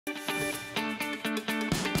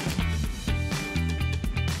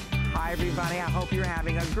everybody. I hope you're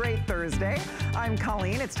having a great Thursday. I'm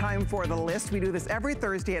Colleen. It's time for The List. We do this every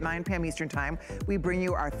Thursday at 9 p.m. Eastern Time. We bring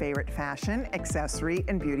you our favorite fashion, accessory,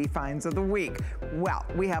 and beauty finds of the week. Well,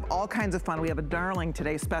 we have all kinds of fun. We have a darling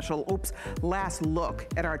Today Special. Oops, last look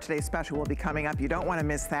at our Today Special will be coming up. You don't want to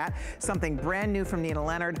miss that. Something brand new from Nina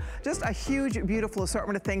Leonard. Just a huge, beautiful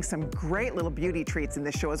assortment of things. Some great little beauty treats in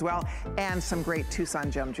this show as well. And some great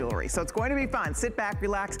Tucson gem jewelry. So it's going to be fun. Sit back,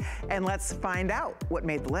 relax, and let's find out what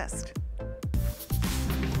made the list.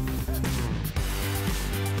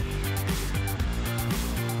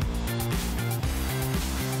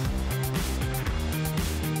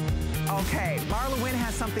 Okay, Marla Wynn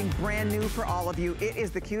has something brand new for all of you. It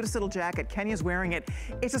is the cutest little jacket. Kenya's wearing it.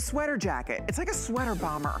 It's a sweater jacket. It's like a sweater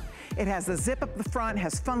bomber. It has a zip up the front,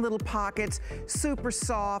 has fun little pockets, super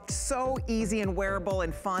soft, so easy and wearable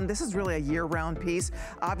and fun. This is really a year-round piece.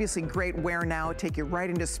 Obviously great wear now, take you right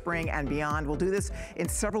into spring and beyond. We'll do this in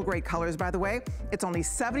several great colors, by the way. It's only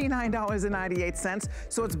 $79.98,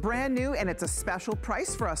 so it's brand new and it's a special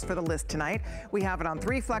price for us for the list tonight. We have it on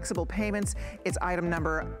 3 flexible payments. It's item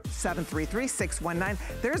number 733619.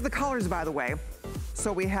 There's the colors, by the way.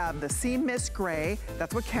 So we have the Sea Mist Gray,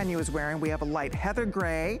 that's what Kenya is wearing. We have a light Heather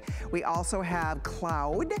Gray. We also have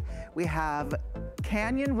Cloud. We have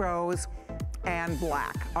Canyon Rose and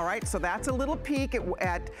Black. All right, so that's a little peek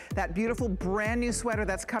at that beautiful brand new sweater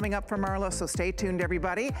that's coming up from Marla, so stay tuned,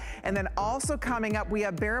 everybody. And then also coming up, we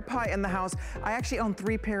have Bear Paw in the house. I actually own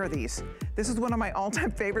 3 pair of these. This is one of my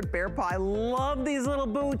all-time favorite Bear Paw. I love these little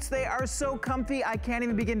boots. They are so comfy, I can't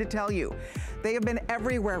even begin to tell you. They have been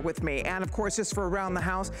everywhere with me, and of course, just for around the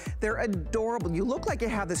house, they're adorable. You look like you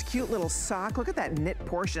have this cute little sock. Look at that knit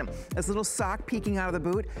portion. This little sock peeking out of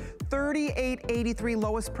the boot. $38.83,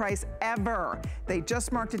 lowest price ever. They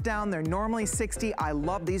just marked it down. They're normally $60. I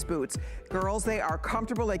love these boots. Girls, they are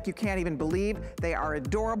comfortable like you can't even believe. They are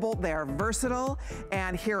adorable. They are versatile.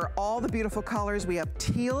 And here are all the beautiful colors. We have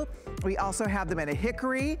teal. We also have them in a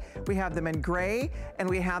hickory. We have them in gray. And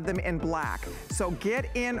we have them in black. So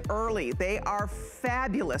get in early. They are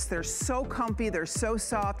fabulous. They're so comfy. They're so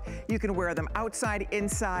soft. You can wear them outside,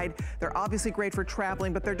 inside. They're obviously great for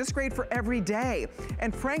traveling, but they're just great for every day.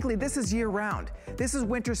 And frankly, this is year round. This is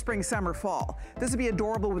winter, spring, summer, fall. This would be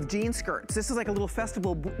adorable with jean skirts. This is like a little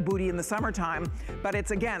festival booty in the summertime, but it's,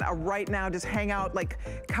 again, a right now just hang out, like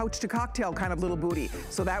couch to cocktail kind of little booty.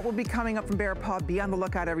 So that will be coming up from Bear Paw. Be on the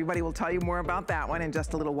lookout, everybody. We'll tell you more about that one in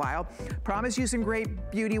just a little while. Promise you some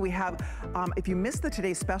great beauty. We have, if you missed the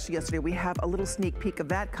Today Special yesterday, we have a little sneak peek of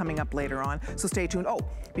that coming up later on, so stay tuned. Oh,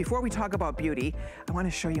 before we talk about beauty, I want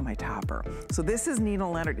to show you my topper. So this is Nina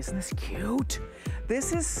Leonard. Isn't this cute?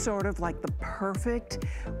 This is sort of like the perfect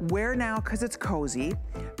wear now because it's cozy,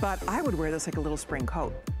 but I would wear this like a little spring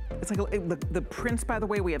coat. It's like the prints, by the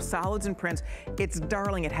way, we have solids and prints. It's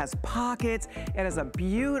darling. It has pockets. It has a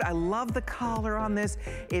beaut. I love the collar on this.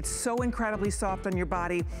 It's so incredibly soft on your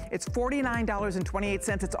body. It's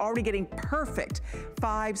 $49.28. It's already getting perfect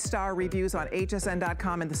 5-star reviews on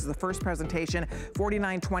hsn.com, and this is the first presentation.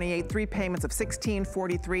 $49.28, 3 payments of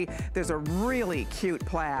 $16.43. There's a really cute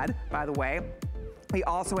plaid, by the way. We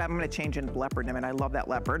also have, I'm gonna change into leopard in a minute. I love that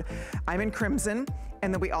leopard. I'm in crimson,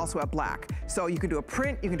 and then we also have black. So you can do a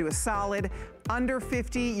print, you can do a solid. Under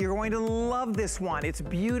 50, you're going to love this one. It's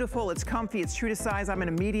beautiful, it's comfy, it's true to size. I'm in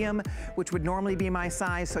a medium, which would normally be my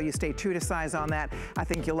size, so you stay true to size on that. I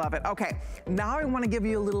think you'll love it. Okay, now I wanna give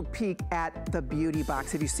you a little peek at the beauty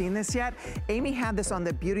box. Have you seen this yet? Amy had this on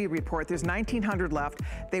the beauty report. There's 1,900 left.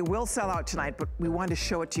 They will sell out tonight, but we wanted to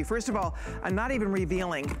show it to you. First of all, I'm not even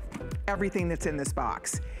revealing everything that's in this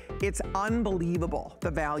box. It's unbelievable,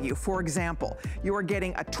 the value. For example, you are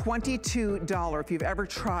getting a $22, if you've ever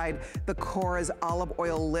tried the Korres olive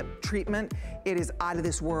oil lip treatment, it is out of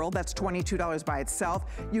this world. That's $22 by itself.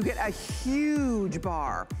 You get a huge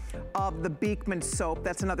bar of the Beekman soap.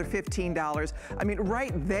 That's another $15. I mean,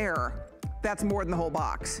 right there, that's more than the whole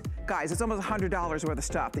box. Guys, it's almost $100 worth of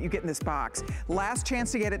stuff that you get in this box. Last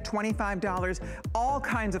chance to get it, $25. All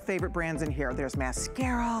kinds of favorite brands in here. There's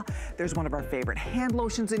mascara, there's one of our favorite hand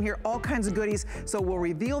lotions in here, all kinds of goodies. So we'll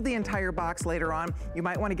reveal the entire box later on. You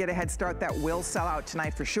might want to get a head start. That will sell out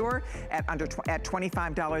tonight for sure at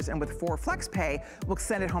 $25, and with 4 flex pay, we'll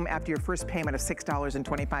send it home after your first payment of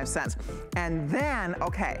 $6.25. And then,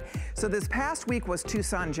 okay, so this past week was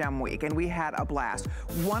Tucson Gem Week, and we had a blast.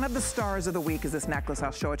 One of the stars of the week is this necklace.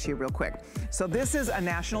 I'll show it to you real quick. So this is a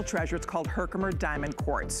national treasure. It's called Herkimer Diamond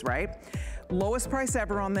Quartz, right? Lowest price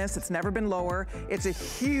ever on this. It's never been lower. It's a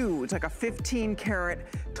huge, like a 15 karat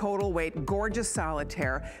total weight, gorgeous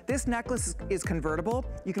solitaire. This necklace is convertible.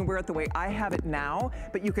 You can wear it the way I have it now,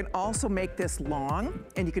 but you can also make this long,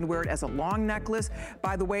 and you can wear it as a long necklace.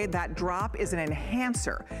 By the way, that drop is an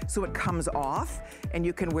enhancer, so it comes off, and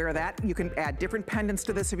you can wear that. You can add different pendants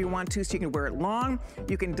to this if you want to, so you can wear it long.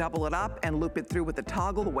 You can double it up and loop it through with the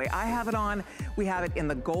toggle the way I have it on. We have it in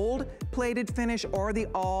the gold plated finish or the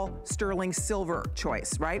all sterling silver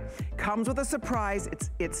choice, right? Comes with a surprise.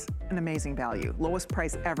 It's an amazing value. Lowest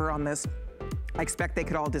price ever on this. I expect they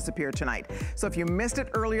could all disappear tonight. So if you missed it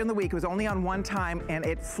earlier in the week, it was only on one time and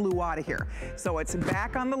it flew out of here. So it's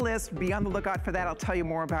back on the list. Be on the lookout for that. I'll tell you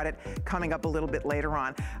more about it coming up a little bit later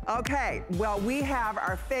on. Okay, well, we have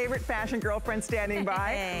our favorite fashion girlfriend standing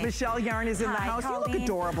by. Hey. Michelle Yarn is in the house. Colleen. You look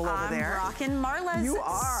adorable over there. I'm rocking Marla's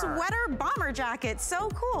sweater bomber jacket. So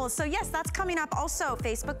cool. So yes, that's coming up. Also,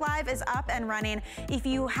 Facebook Live is up and running. If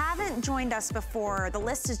you haven't joined us before, the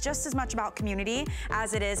list is just as much about community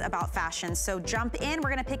as it is about fashion. So jump in.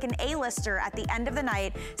 We're gonna pick an A-lister at the end of the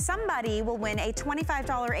night. Somebody will win a $25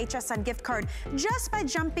 HSN gift card just by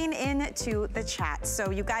jumping into the chat.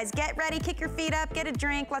 So you guys get ready, kick your feet up, get a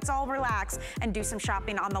drink, let's all relax and do some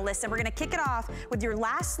shopping on the list. And we're gonna kick it off with your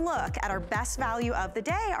last look at our best value of the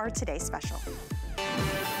day, our today's special.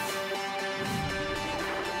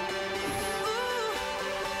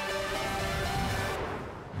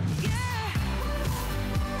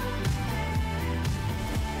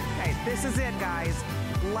 This is it, guys.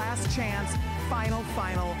 Last chance, final.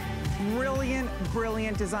 Brilliant,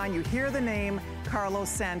 brilliant design. You hear the name, Carlos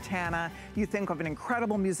Santana. You think of an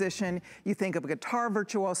incredible musician. You think of a guitar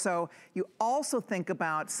virtuoso. You also think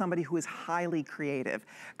about somebody who is highly creative.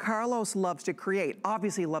 Carlos loves to create,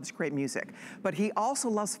 obviously loves great music, but he also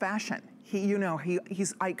loves fashion.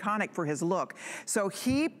 He's iconic for his look. So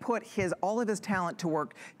he put all of his talent to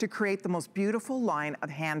work to create the most beautiful line of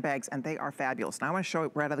handbags, and they are fabulous. Now I want to show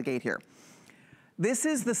it right out of the gate here. This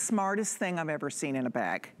is the smartest thing I've ever seen in a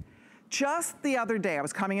bag. Just the other day, I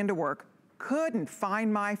was coming into work, couldn't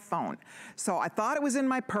find my phone. So I thought it was in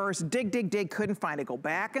my purse, dig, couldn't find it. Go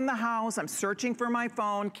back in the house, I'm searching for my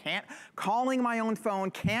phone, calling my own phone,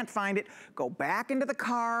 can't find it. Go back into the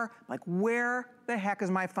car, like where the heck is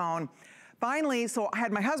my phone? Finally, so I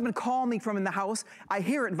had my husband call me from in the house. I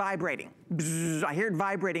hear it vibrating. Bzzz, I hear it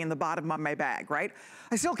vibrating in the bottom of my bag, right?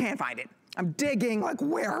 I still can't find it. I'm digging, like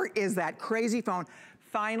where is that crazy phone?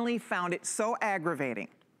 Finally found it, so aggravating.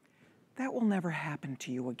 That will never happen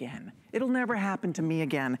to you again. It'll never happen to me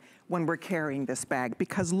again when we're carrying this bag,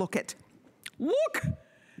 because look,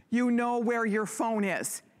 you know where your phone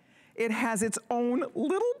is. It has its own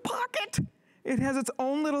little pocket. It has its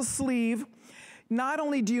own little sleeve. Not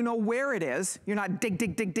only do you know where it is, you're not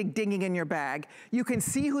digging in your bag, you can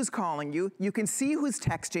see who's calling you, you can see who's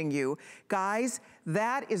texting you. Guys,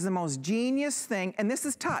 that is the most genius thing, and this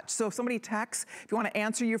is touch. So if somebody texts, if you want to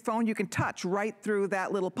answer your phone, you can touch right through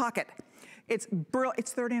that little pocket. It's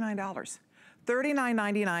 $39.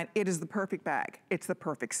 $39.99, it is the perfect bag. It's the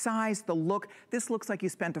perfect size, the look. This looks like you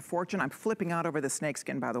spent a fortune. I'm flipping out over the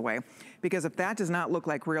snakeskin, by the way, because if that does not look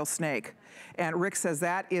like real snake, and Rick says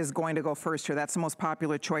that is going to go first here. That's the most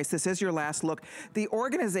popular choice. This is your last look. The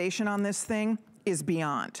organization on this thing is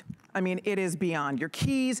beyond. I mean, it is beyond. Your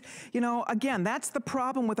keys, again, that's the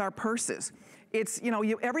problem with our purses. It's,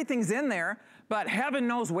 everything's in there, but heaven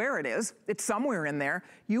knows where it is. It's somewhere in there.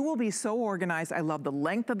 You will be so organized. I love the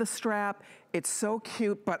length of the strap. It's so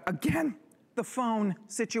cute, but again, the phone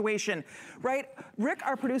situation, right? Rick,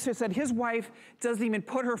 our producer, said his wife doesn't even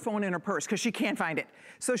put her phone in her purse because she can't find it.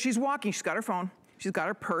 So she's walking, she's got her phone, she's got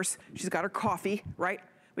her purse, she's got her coffee, right?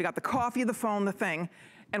 We got the coffee, the phone, the thing,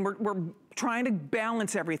 and we're trying to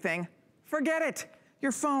balance everything. Forget it.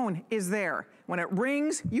 Your phone is there. When it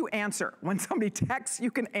rings, you answer. When somebody texts, you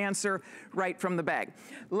can answer right from the bag.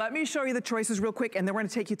 Let me show you the choices real quick, and then we're gonna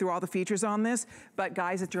take you through all the features on this. But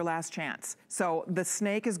guys, it's your last chance. So the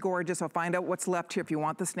snake is gorgeous. I'll find out what's left here. If you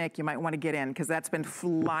want the snake, you might wanna get in, because that's been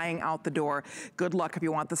flying out the door. Good luck if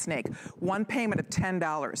you want the snake. One payment of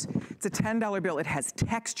 $10. It's a $10 bill. It has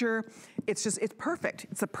texture. It's perfect.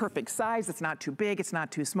 It's a perfect size. It's not too big, it's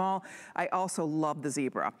not too small. I also love the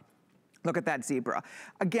zebra. Look at that zebra.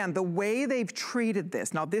 Again, the way they've treated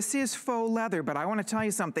this, now this is faux leather, but I wanna tell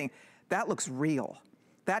you something, that looks real.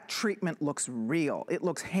 that treatment looks real. It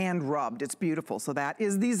looks hand rubbed, it's beautiful. So that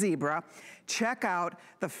is the zebra. Check out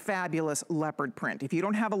the fabulous leopard print. If you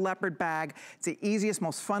don't have a leopard bag, it's the easiest,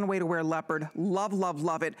 most fun way to wear leopard. Love, love,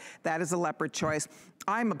 love it. That is a leopard choice.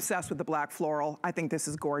 I'm obsessed with the black floral. I think this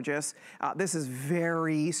is gorgeous. This is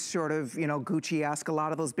very sort of, you know, Gucci-esque. A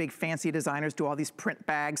lot of those big fancy designers do all these print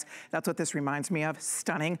bags. That's what this reminds me of.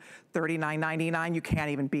 Stunning. $39.99. You can't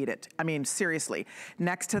even beat it. I mean, seriously.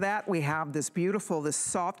 Next to that, we have this beautiful, this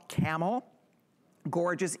soft camel.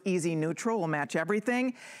 Gorgeous, easy neutral, will match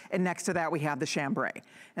everything. And next to that, we have the chambray.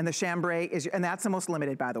 And the chambray is, and that's the most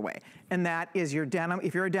limited, by the way. And that is your denim.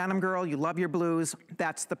 If you're a denim girl, you love your blues,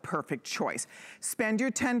 that's the perfect choice. Spend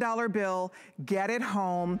your $10 bill, get it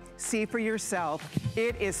home, see for yourself.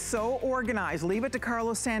 It is so organized. Leave it to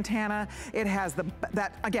Carlos Santana. It has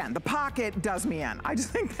again, the pocket does me in. I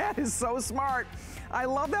just think that is so smart. I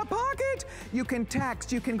love that pocket. You can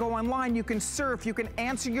text, you can go online, you can surf, you can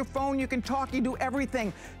answer your phone, you can talk, you do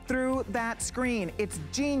everything through that screen. It's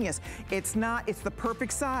genius. It's the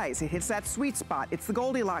perfect size. It hits that sweet spot. It's the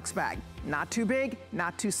Goldilocks bag. Not too big,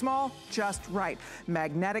 not too small, just right.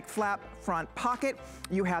 Magnetic flap front pocket.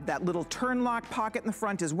 You have that little turn lock pocket in the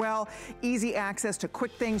front as well. Easy access to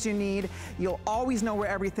quick things you need. You'll always know where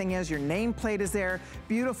everything is. Your nameplate is there.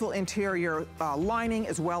 Beautiful interior lining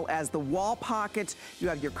as well as the wall pockets. You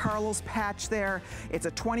have your Carlos patch there. It's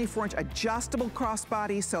a 24-inch adjustable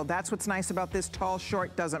crossbody, so that's what's nice about this. Tall,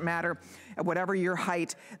 short, doesn't matter. At whatever your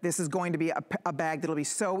height, this is going to be a bag that'll be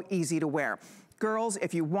so easy to wear. Girls,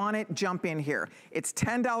 if you want it, jump in here. It's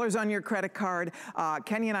 $10 on your credit card.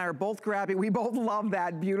 Kenny and I are both grabbing. We both love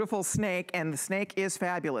that beautiful snake, and the snake is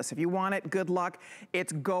fabulous. If you want it, good luck.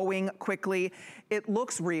 It's going quickly. It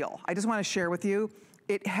looks real. I just want to share with you,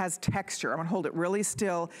 it has texture. I'm gonna hold it really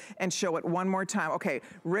still and show it one more time. Okay,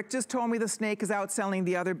 Rick just told me the snake is outselling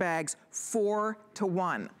the other bags 4 to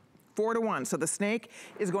 1. 4 to 1. So the snake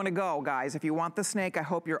is going to go, guys. If you want the snake, I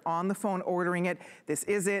hope you're on the phone ordering it. This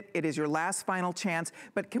is it. It is your last final chance.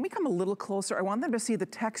 But can we come a little closer? I want them to see the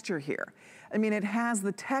texture here. I mean, it has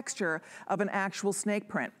the texture of an actual snake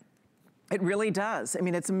print. It really does. I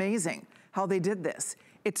mean, it's amazing how they did this.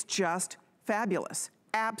 It's just fabulous.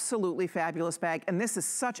 Absolutely fabulous bag, and this is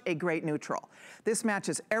such a great neutral. This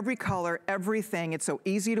matches every color, everything. It's so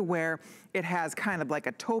easy to wear. It has kind of like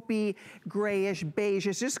a taupey, grayish, beige.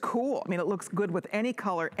 It's just cool. I mean, it looks good with any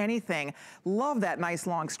color, anything. Love that nice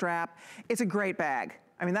long strap. It's a great bag.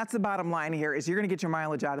 I mean, that's the bottom line here, is you're gonna get your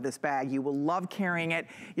mileage out of this bag. You will love carrying it.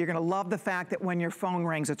 You're gonna love the fact that when your phone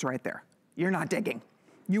rings, it's right there. You're not digging.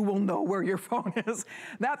 You will know where your phone is.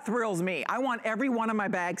 That thrills me. I want every one of my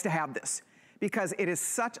bags to have this, because it is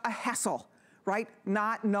such a hassle, right?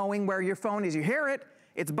 Not knowing where your phone is. You hear it,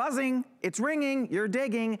 it's buzzing, it's ringing, you're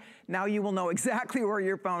digging. Now you will know exactly where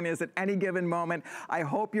your phone is at any given moment. I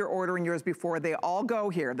hope you're ordering yours before they all go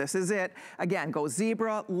here. This is it. Again, go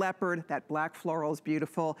zebra, leopard, that black floral is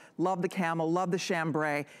beautiful. Love the camel, love the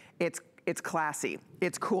chambray. It's classy,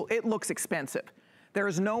 it's cool. It looks expensive. There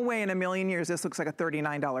is no way in a million years this looks like a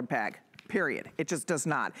 $39 bag. Period. It just does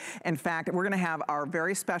not. In fact, we're gonna have our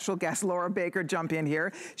very special guest, Laura Baker, jump in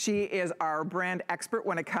here. She is our brand expert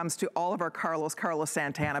when it comes to all of our Carlos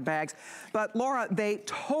Santana bags. But Laura, they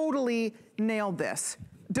totally nailed this.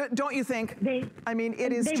 Don't you think? I mean,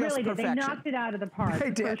 it is just really perfection. They knocked it out of the park,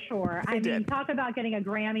 for sure. I mean, talk about getting a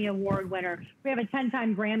Grammy Award winner. We have a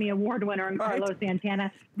 10-time Grammy Award winner in Carlos Santana.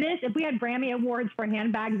 This, if we had Grammy Awards for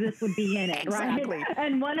handbags, this would be in it, right?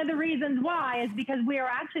 And one of the reasons why is because we are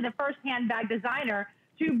actually the first handbag designer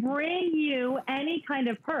to bring you any kind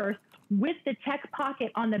of purse with the tech pocket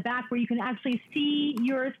on the back where you can actually see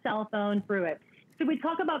your cell phone through it. So we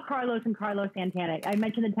talk about Carlos and Carlos Santana. I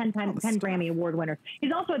mentioned the 10 Grammy Award winner.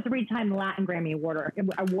 He's also a 3-time Latin Grammy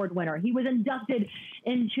Award winner. He was inducted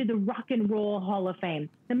into the Rock and Roll Hall of Fame.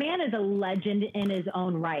 The man is a legend in his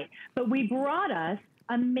own right. But we brought us,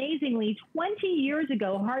 amazingly, 20 years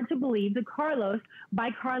ago, hard to believe, the Carlos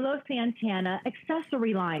by Carlos Santana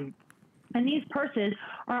accessory line. And these purses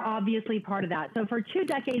are obviously part of that. So for 2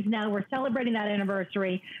 decades now, we're celebrating that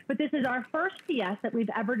anniversary, but this is our first PS that we've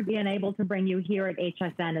ever been able to bring you here at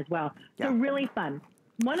HSN as well. So really fun.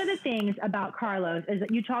 One of the things about Carlos is that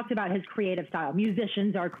you talked about his creative style.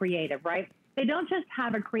 Musicians are creative, right? They don't just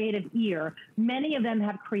have a creative ear. Many of them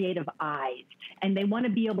have creative eyes, and they want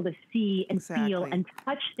to be able to see and feel and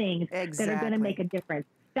touch things that are going to make a difference.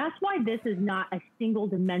 That's why this is not a single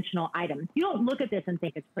dimensional item. You don't look at this and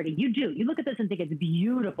think it's pretty. You do. You look at this and think it's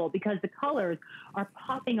beautiful because the colors are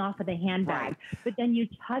popping off of the handbag. Right. But then you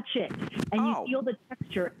touch it and you feel the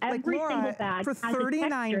texture. Every single bag for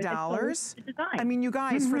 $39. I mean, you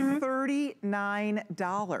guys, for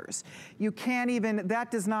 $39, you can't even,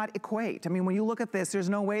 that does not equate. I mean, when you look at this, there's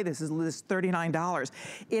no way this is $39.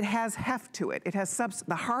 It has heft to it. It has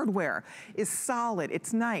the hardware is solid.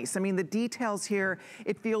 It's nice. I mean, the details here,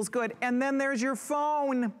 it feels good. And then there's your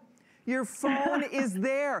phone. Your phone is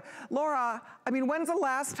there. Laura, I mean, when's the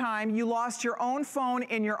last time you lost your own phone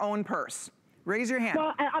in your own purse? Raise your hand.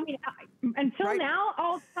 Well, I mean, until now,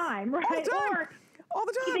 all the time, right? All the time. All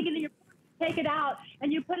the time. You take it out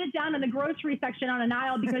and you put it down in the grocery section on an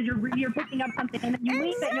aisle because you're picking up something and then you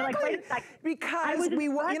leave it and you're like, wait a second. Because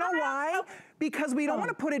you know why? Because we don't want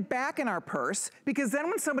to put it back in our purse, because then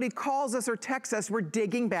when somebody calls us or texts us, we're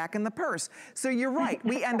digging back in the purse. So you're right.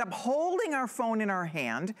 We end up holding our phone in our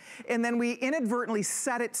hand, and then we inadvertently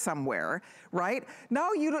set it somewhere, right? No,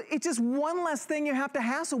 it's just one less thing you have to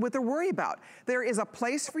hassle with or worry about. There is a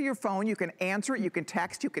place for your phone. You can answer it, you can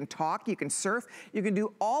text, you can talk, you can surf, you can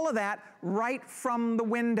do all of that right from the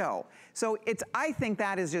window. So I think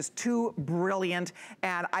that is just too brilliant,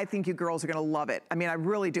 and I think you girls are gonna love it. I mean, I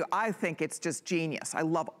really do. I think it's just genius. I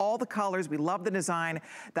love all the colors. We love the design,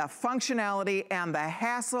 the functionality, and the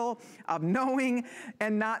hassle of knowing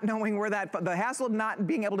and not knowing where the hassle of not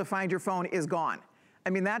being able to find your phone is gone. I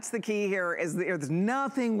mean, that's the key here, is there's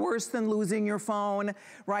nothing worse than losing your phone,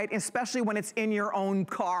 right? Especially when it's in your own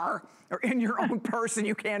car or in your own purse and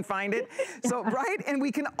you can't find it. So, right? And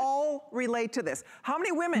we can all relate to this. How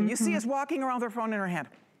many women, you see us walking around with our phone in our hand,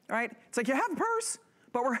 right? It's like, you have a purse,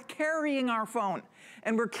 but we're carrying our phone.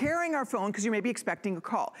 And we're carrying our phone because you may be expecting a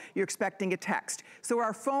call. You're expecting a text. So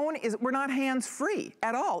our phone we're not hands-free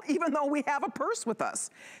at all, even though we have a purse with us.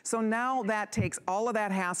 So now that takes all of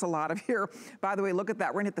that hassle out of here. By the way, look at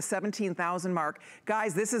that. We're gonna hit the 17,000 mark.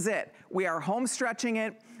 Guys, this is it. We are home stretching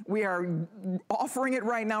it. We are offering it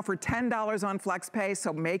right now for $10 on FlexPay,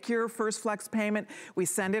 so make your first Flex payment. We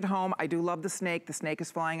send it home. I do love the snake. The snake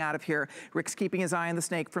is flying out of here. Rick's keeping his eye on the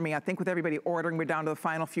snake for me. I think with everybody ordering, we're down to the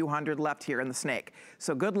final few hundred left here in the snake.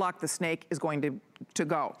 So good luck. The snake is going to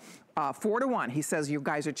go. 4-to-1, he says you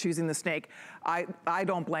guys are choosing the snake. I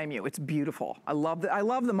don't blame you. It's beautiful. I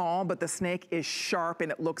love them all, but the snake is sharp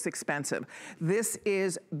and it looks expensive. This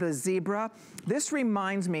is the zebra. This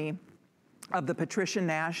reminds me of the Patricia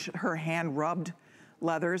Nash, her hand-rubbed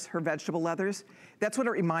leathers, her vegetable leathers. That's what it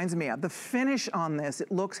reminds me of. The finish on this,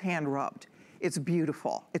 it looks hand-rubbed. It's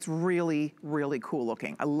beautiful. It's really, really cool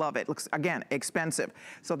looking. I love it. It looks, again, expensive.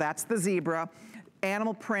 So that's the zebra.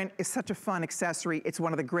 Animal print is such a fun accessory. It's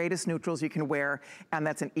one of the greatest neutrals you can wear, and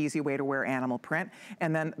that's an easy way to wear animal print.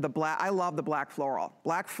 And then the black, I love the black floral.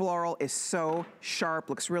 Black floral is so sharp,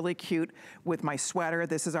 looks really cute with my sweater.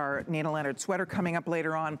 This is our Nina Leonard sweater coming up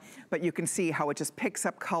later on, but you can see how it just picks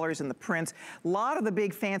up colors in the prints. A lot of the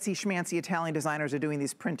big fancy schmancy Italian designers are doing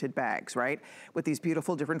these printed bags, right? With these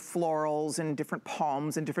beautiful different florals and different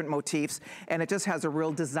palms and different motifs, and it just has a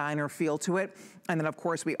real designer feel to it. And then of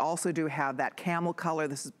course we also do have that camel color.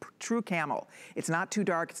 This is true camel. It's not too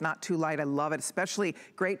dark, it's not too light. I love it, especially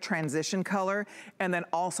great transition color. And then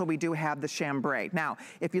also we do have the chambray. Now,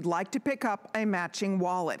 if you'd like to pick up a matching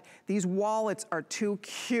wallet, these wallets are too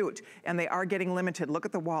cute and they are getting limited. Look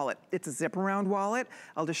at the wallet. It's a zip around wallet.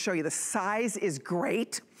 I'll just show you. The size is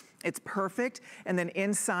great. It's perfect. And then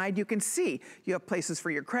inside you can see you have places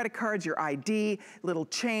for your credit cards, your ID, little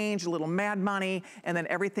change, a little mad money, and then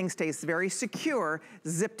everything stays very secure,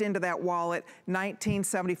 zipped into that wallet.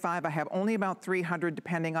 $19.75. I have only about 300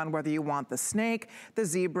 depending on whether you want the snake, the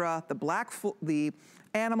zebra, the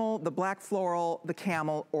animal, the black floral, the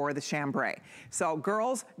camel, or the chambray. So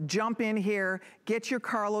girls, jump in here, get your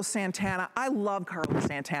Carlos Santana. I love Carlos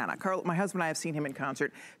Santana. My husband and I have seen him in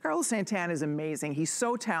concert. Carlos Santana is amazing. He's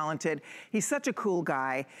so talented. He's such a cool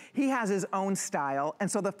guy. He has his own style.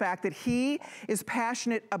 And so the fact that he is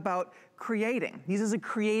passionate about creating. He's a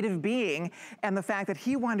creative being, and the fact that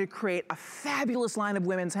he wanted to create a fabulous line of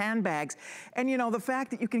women's handbags. And you know, the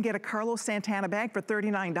fact that you can get a Carlos Santana bag for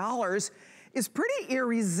 $39 is pretty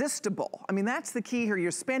irresistible. I mean, that's the key here.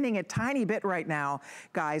 You're spending a tiny bit right now,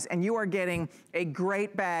 guys, and you are getting a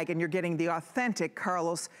great bag, and you're getting the authentic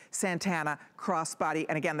Carlos Santana crossbody.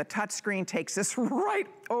 And again, the touchscreen takes this right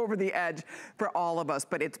over the edge for all of us,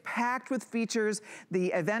 but it's packed with features. The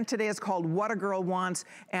event today is called What a Girl Wants,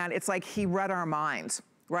 and it's like he read our minds.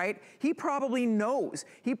 Right? He probably knows.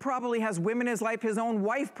 He probably has women in his life. His own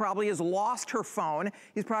wife probably has lost her phone.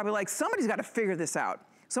 He's probably like, somebody's got to figure this out.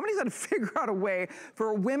 Somebody's got to figure out a way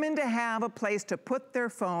for women to have a place to put their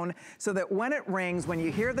phone so that when it rings, when you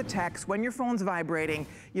hear the text, when your phone's vibrating,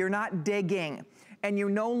 you're not digging. And you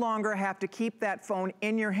no longer have to keep that phone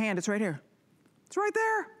in your hand. It's right here. It's right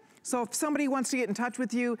there. So if somebody wants to get in touch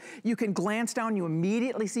with you, you can glance down, you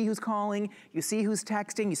immediately see who's calling, you see who's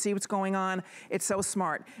texting, you see what's going on. It's so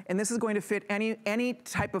smart. And this is going to fit any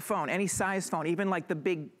type of phone, any size phone, even like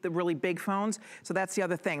the really big phones. So that's the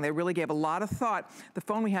other thing. They really gave a lot of thought. The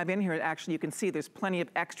phone we have in here, actually, you can see there's plenty of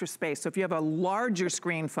extra space. So if you have a larger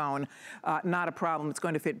screen phone, not a problem. It's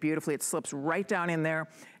going to fit beautifully. It slips right down in there,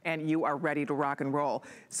 and you are ready to rock and roll.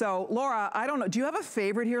 So Laura, I don't know, do you have a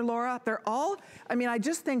favorite here, Laura? They're all, I mean, I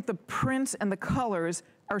just think the prints and the colors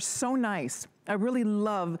are so nice. I really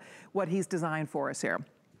love what he's designed for us here.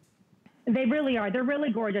 They really are. They're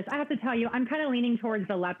really gorgeous. I have to tell you, I'm kind of leaning towards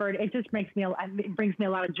the leopard. It just it brings me a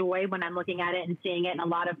lot of joy when I'm looking at it and seeing it, and a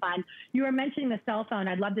lot of fun. You were mentioning the cell phone.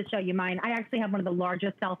 I'd love to show you mine. I actually have one of the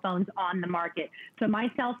largest cell phones on the market. So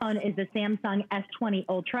my cell phone is the Samsung S20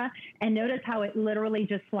 Ultra, and notice how it literally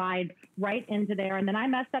just slides right into there. And then I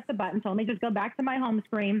messed up the button, so let me just go back to my home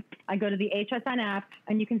screen. I go to the HSN app,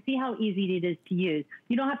 and you can see how easy it is to use.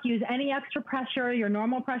 You don't have to use any extra pressure. Your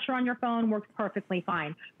normal pressure on your phone works perfectly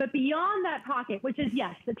fine. But beyond that pocket, which is,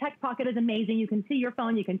 yes, the tech pocket is amazing. You can see your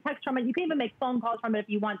phone, you can text from it, you can even make phone calls from it if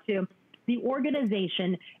you want to. The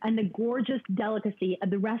organization and the gorgeous delicacy of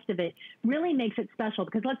the rest of it really makes it special,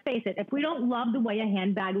 because let's face it, if we don't love the way a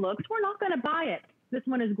handbag looks, we're not going to buy it. This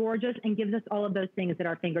one is gorgeous and gives us all of those things at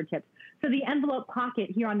our fingertips. So the envelope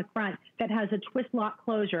pocket here on the front that has a twist lock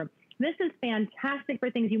closure. This is fantastic for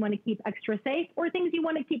things you want to keep extra safe or things you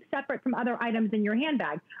want to keep separate from other items in your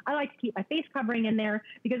handbag. I like to keep my face covering in there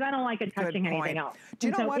because I don't like it touching anything else. Do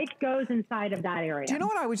you know what? It goes inside of that area. Do you know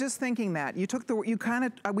what? I was just thinking that.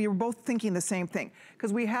 We were both thinking the same thing,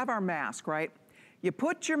 because we have our mask, right? You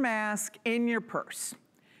put your mask in your purse.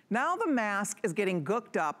 Now the mask is getting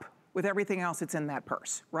gooked up with everything else that's in that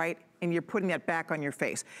purse, right? And you're putting that back on your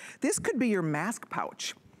face. This could be your mask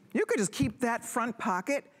pouch. You could just keep that front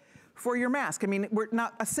pocket for your mask. I mean, we're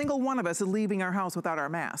not a single one of us is leaving our house without our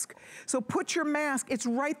mask. So put your mask, it's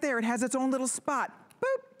right there. It has its own little spot.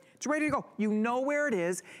 Boop, it's ready to go. You know where it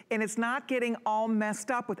is, and it's not getting all messed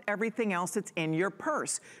up with everything else that's in your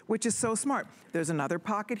purse, which is so smart. There's another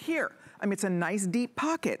pocket here. I mean, it's a nice deep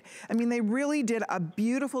pocket. I mean, they really did a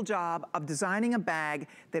beautiful job of designing a bag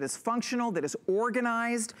that is functional, that is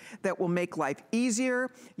organized, that will make life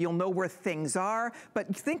easier. You'll know where things are.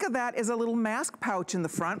 But think of that as a little mask pouch in the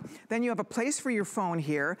front. Then you have a place for your phone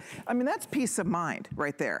here. I mean, that's peace of mind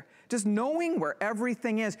right there. Just knowing where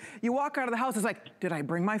everything is. You walk out of the house, it's like, did I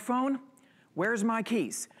bring my phone? Where's my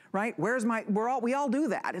keys, right? Where's my, we all do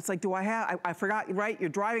that. It's like, I forgot, right? You're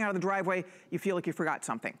driving out of the driveway, you feel like you forgot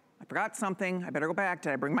something. I forgot something, I better go back.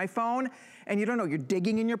 Did I bring my phone? And you don't know, you're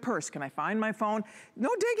digging in your purse. Can I find my phone? No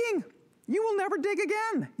digging. You will never dig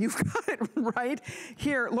again. You've got it right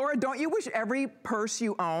here. Laura, don't you wish every purse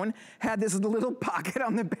you own had this little pocket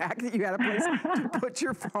on the back that you had a place to put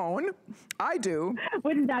your phone? I do.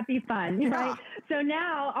 Wouldn't that be fun, right? So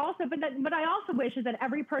now also, but I also wish is that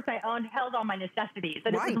every purse I owned held all my necessities,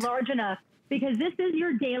 that it was large enough, because this is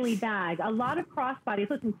your daily bag. A lot of crossbodies,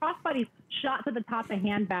 listen, crossbodies shot to the top of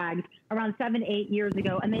handbags around 7-8 years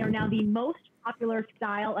ago, and they are now the most popular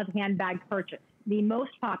style of handbag purchase. The most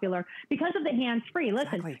popular because of the hands-free.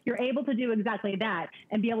 Listen, you're able to do exactly that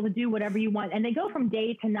and be able to do whatever you want. And they go from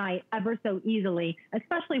day to night ever so easily,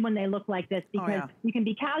 especially when they look like this, because you can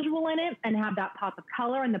be casual in it and have that pop of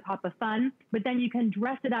color and the pop of fun, but then you can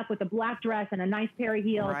dress it up with a black dress and a nice pair of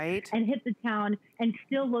heels and hit the town and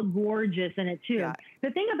still look gorgeous in it too. Yeah. The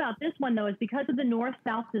thing about this one though is because of the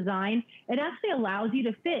north-south design, it actually allows you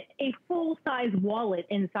to fit a full-size wallet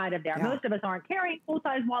inside of there. Yeah. Most of us aren't carrying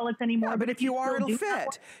full-size wallets anymore. Yeah, but if you are, it'll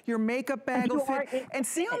fit. Your makeup bag will fit. And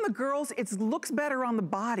see on the girls, it looks better on the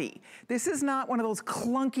body. This is not one of those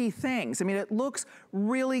clunky things. I mean, it looks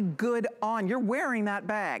really good on. You're wearing that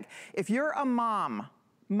bag. If you're a mom,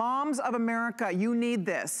 moms of America, you need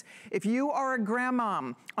this. If you are a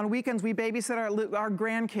grandmom, on weekends we babysit our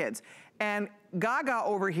grandkids, and Gaga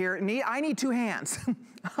over here, I need two hands.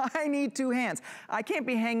 I need two hands. I can't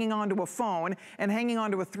be hanging onto a phone and hanging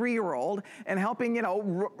onto a 3-year-old and helping, you know,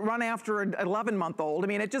 run after an 11-month-old. I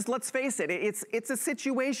mean, let's face it, it's a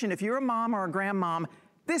situation. If you're a mom or a grandmom,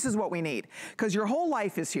 this is what we need. Because your whole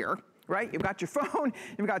life is here, right? You've got your phone,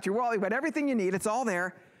 you've got your wallet, you've got everything you need, it's all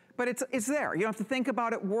there. But it's there. You don't have to think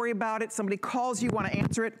about it, worry about it. Somebody calls you, want to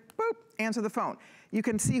answer it, boop, answer the phone. You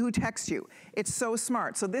can see who texts you. It's so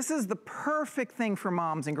smart. So this is the perfect thing for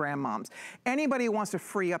moms and grandmoms. Anybody who wants to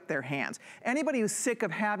free up their hands. Anybody who's sick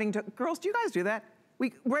of having to, girls, do you guys do that?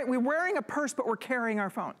 We're wearing a purse, but we're carrying our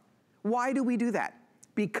phone. Why do we do that?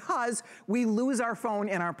 Because we lose our phone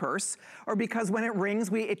in our purse, or because when it rings,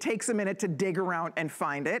 it takes a minute to dig around and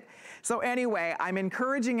find it. So anyway, I'm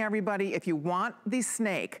encouraging everybody, if you want the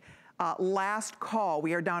snake, last call.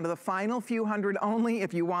 We are down to the final few hundred only.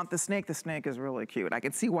 If you want the snake is really cute. I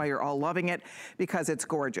can see why you're all loving it, because it's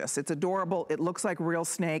gorgeous. It's adorable. It looks like real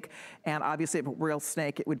snake. And obviously, if a real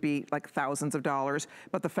snake, it would be like thousands of dollars.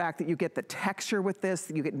 But the fact that you get the texture with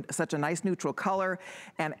this, you get such a nice neutral color,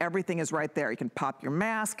 and everything is right there. You can pop your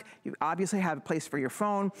mask. You obviously have a place for your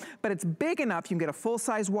phone, but it's big enough. You can get a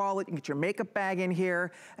full-size wallet. You can get your makeup bag in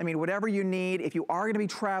here. I mean, whatever you need. If you are gonna be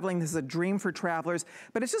traveling, this is a dream for travelers,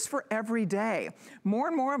 but it's just for every day. More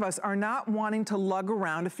and more of us are not wanting to lug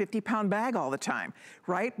around a 50-pound bag all the time,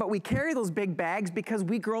 right? But we carry those big bags because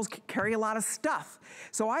we girls carry a lot of stuff.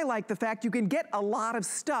 So I like the fact you can get a lot of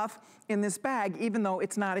stuff in this bag, even though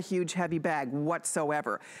it's not a huge, heavy bag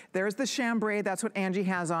whatsoever. There's the chambray. That's what Angie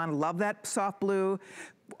has on. Love that soft blue.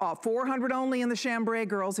 400 only in the chambray,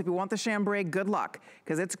 girls. If you want the chambray, good luck,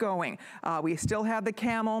 because it's going. We still have the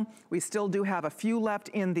camel. We still do have a few left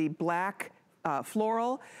in the black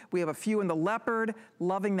floral. We have a few in the leopard,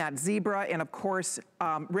 loving that zebra. And of course,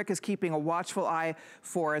 Rick is keeping a watchful eye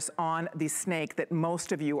for us on the snake that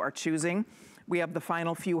most of you are choosing. We have the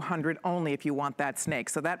final few hundred only if you want that snake.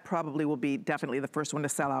 So that probably will be definitely the first one to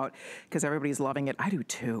sell out, because everybody's loving it. I do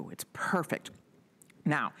too. It's perfect.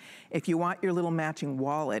 Now, if you want your little matching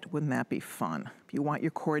wallet, wouldn't that be fun? If you want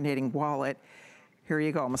your coordinating wallet, here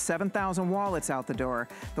you go, almost 7,000 wallets out the door.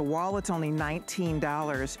 The wallet's only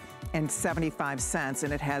 $19.75,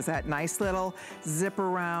 and it has that nice little zip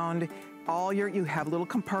around. You have little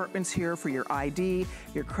compartments here for your ID,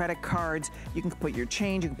 your credit cards. You can put your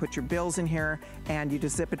change, you can put your bills in here, and you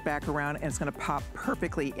just zip it back around, and it's gonna pop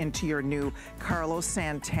perfectly into your new Carlos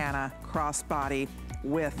Santana crossbody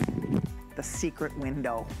with the secret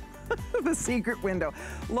window. The secret window.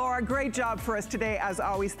 Laura, great job for us today, as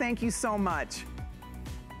always. Thank you so much.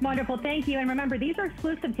 Wonderful, thank you. And remember, these are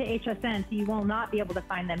exclusive to HSN, so you will not be able to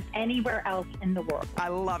find them anywhere else in the world. I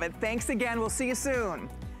love it. Thanks again. We'll see you soon.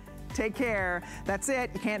 Take care. That's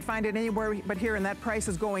it. You can't find it anywhere but here, and that price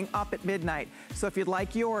is going up at midnight. So if you'd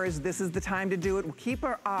like yours, this is the time to do it. We'll keep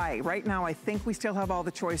our eye. Right now, I think we still have all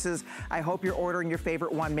the choices. I hope you're ordering your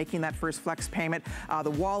favorite one, making that first flex payment.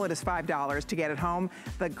 The wallet is $5 to get it home.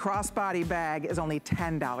 The crossbody bag is only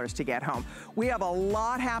 $10 to get home. We have a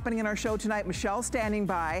lot happening in our show tonight. Michelle's standing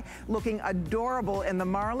by, looking adorable in the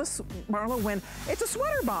Marla Wynn. It's a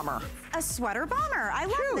sweater bomber. A sweater bomber. I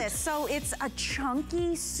love this. So it's a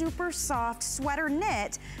chunky, super soft sweater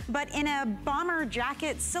knit, but in a bomber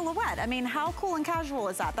jacket silhouette. I mean, how cool and casual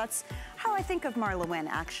is that? That's how I think of Marla Wynn,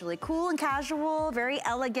 actually. Cool and casual, very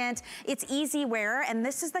elegant. It's easy wear, and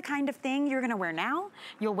this is the kind of thing you're gonna wear now.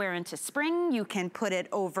 You'll wear into spring. You can put it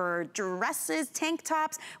over dresses, tank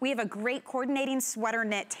tops. We have a great coordinating sweater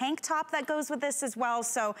knit tank top that goes with this as well.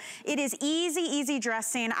 So it is easy, easy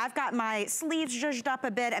dressing. I've got my sleeves zhuzhed up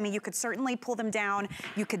a bit. I mean, you could certainly pull them down.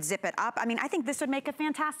 You could zip it up. I mean, I think this would make a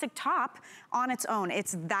fantastic top on its own.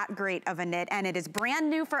 It's that great of a knit, and it is brand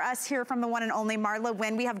new for us here from the one and only Marla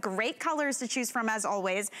Wynn. We have great colors to choose from, as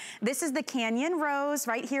always. This is the Canyon Rose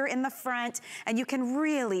right here in the front, and you can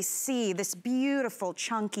really see this beautiful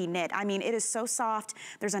chunky knit. I mean, it is so soft.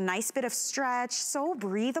 There's a nice bit of stretch, so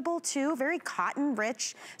breathable too, very cotton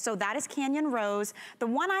rich. So that is Canyon Rose. The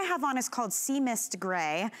one I have on is called Sea Mist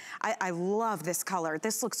Gray. I love this color.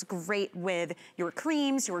 This looks great with your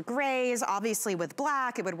creams, your grays, obviously with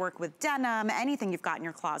black. It would work with denim, anything you've got in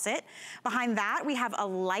your closet. Behind that, we have a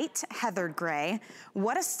light heathered gray.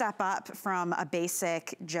 What a step up from a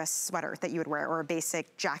basic just sweater that you would wear, or a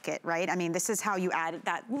basic jacket, right? I mean, this is how you add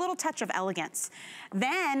that little touch of elegance.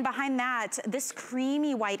 Then behind that, this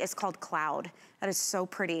creamy white is called Cloud. That is so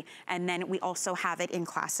pretty. And then we also have it in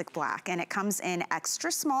classic black, and it comes in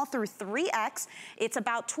extra small through 3X. It's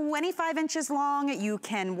about 25 inches long. You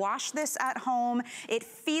can wash this at home. It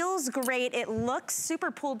feels great. It looks super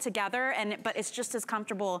pulled together, but it's just as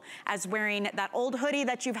comfortable as wearing that old hoodie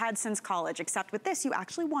that you've had since college, except with this, you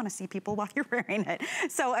actually want to see people while you're wearing it.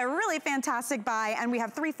 So a really fantastic buy, and we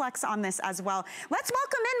have 3 flex on this as well. Let's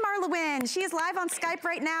welcome in Marla Wynn. She is live on Skype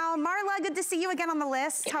right now. Marla, good to see you again on the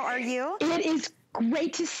list. How are you? It is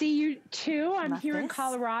great to see you too. I'm here in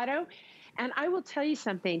Colorado, and I will tell you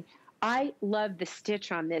something. I love the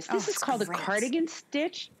stitch on this. This is called a cardigan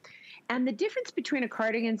stitch, and the difference between a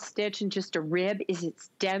cardigan stitch and just a rib is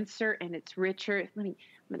it's denser and it's richer. I'm going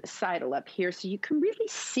to sidle up here so you can really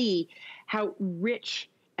see how rich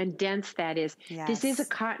and dense that is. Yes. This is a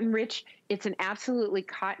cotton rich. It's an absolutely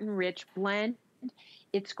cotton rich blend.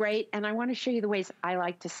 It's great. And I want to show you the ways I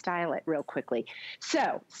like to style it real quickly.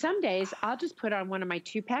 So some days I'll just put on one of my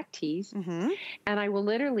 2-pack tees and I will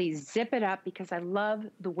literally zip it up because I love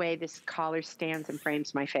the way this collar stands and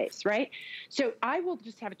frames my face, right? So I will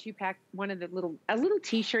just have a 2-pack, a little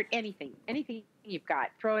t-shirt, anything you've got,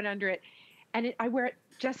 throw it under it. And I wear it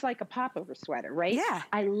just like a popover sweater, right? Yeah.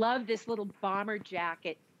 I love this little bomber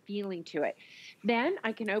jacket feeling to it. Then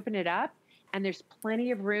I can open it up and there's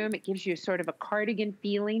plenty of room. It gives you sort of a cardigan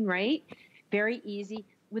feeling, right? Very easy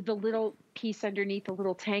with the little piece underneath, the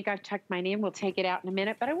little tank I've tucked mine in. We'll take it out in a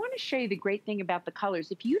minute. But I want to show you the great thing about the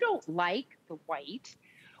colors. If you don't like the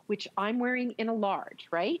which I'm wearing in a large,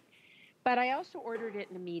 right? But I also ordered it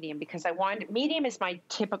in a medium because medium is my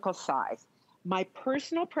typical size. My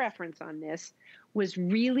personal preference on this was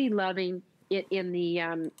really loving it in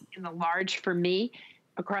the large for me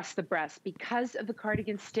across the breast because of the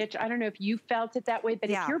cardigan stitch. I don't know if you felt it that way,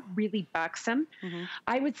 but if you're really buxom,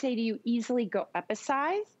 I would say to you easily go up a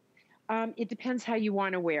size. It depends how you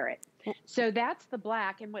want to wear it. So that's the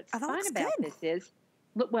black. And what's fun about this is,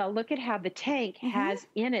 look at how the tank has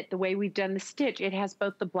in it, the way we've done the stitch. It has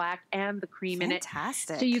both the black and the cream in it.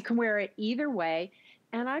 Fantastic. So you can wear it either way.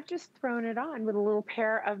 And I've just thrown it on with a little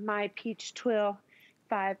pair of my peach twill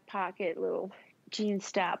 5-pocket little jean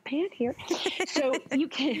style pant here. So you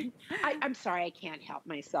can, I'm sorry, I can't help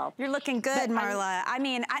myself. You're looking good, Marla. I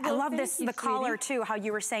mean, I love this, the collar too, how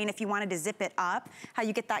you were saying if you wanted to zip it up, how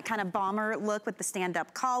you get that kind of bomber look with the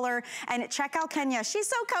stand-up collar. And check out Kenya, she's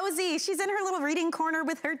so cozy. She's in her little reading corner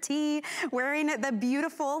with her tea, wearing the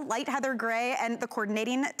beautiful light heather gray and the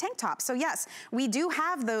coordinating tank top. So yes, we do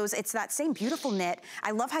have those. It's that same beautiful knit.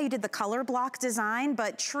 I love how you did the color block design,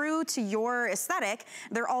 but true to your aesthetic,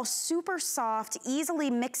 they're all super soft, easily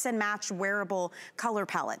mix and match wearable color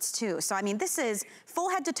palettes too. So I mean, this is full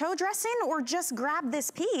head to toe dressing, or just grab this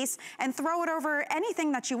piece and throw it over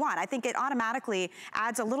anything that you want. I think it automatically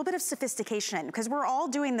adds a little bit of sophistication because we're all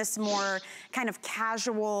doing this more kind of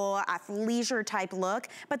casual athleisure type look,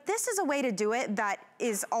 but this is a way to do it that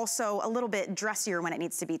is also a little bit dressier when it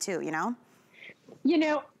needs to be too, you know? You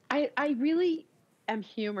know, I really am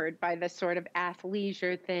humored by the sort of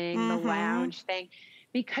athleisure thing, the lounge thing,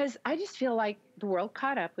 because I just feel like the world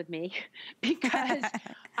caught up with me because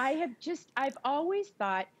I've always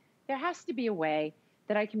thought there has to be a way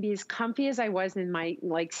that I can be as comfy as I was in my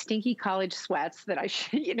like stinky college sweats that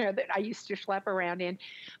that I used to schlep around in,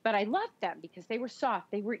 but I loved them because they were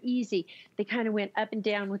soft, they were easy, they kind of went up and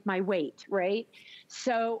down with my weight, right?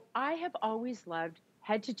 So I have always loved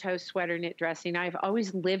head to toe sweater knit dressing. I've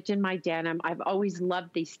always lived in my denim. I've always loved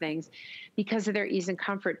these things because of their ease and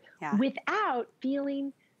comfort without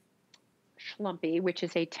feeling schlumpy, which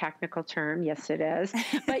is a technical term. Yes, it is.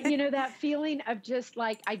 But you know, that feeling of just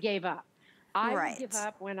like, I gave up. I would give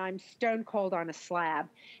up when I'm stone cold on a slab.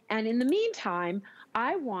 And in the meantime,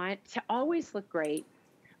 I want to always look great,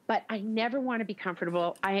 but I never want to be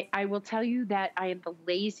comfortable. I will tell you that I am the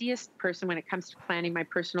laziest person when it comes to planning my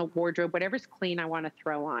personal wardrobe. Whatever's clean, I want to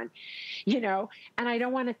throw on, you know, and I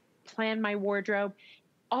don't want to plan my wardrobe.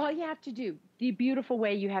 All you have to do, the beautiful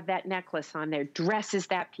way you have that necklace on there, dresses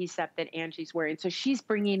that piece up that Angie's wearing. So she's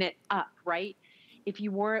bringing it up, right? If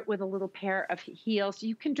you wore it with a little pair of heels,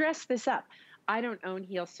 you can dress this up. I don't own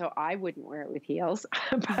heels, so I wouldn't wear it with heels.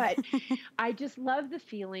 But I just love the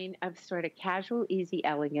feeling of sort of casual, easy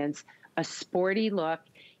elegance, a sporty look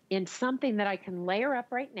in something that I can layer up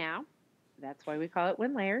right now. That's why we call it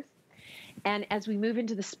Win Layers. And as we move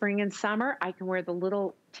into the spring and summer, I can wear the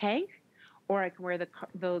little tank, or I can wear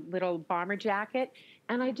the little bomber jacket.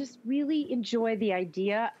 And I just really enjoy the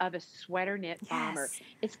idea of a sweater knit bomber.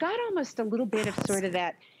 It's got almost a little bit of sort of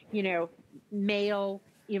that, you know, male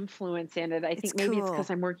influence in it. I think maybe it's because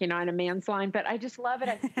I'm working on a man's line, but I just love it.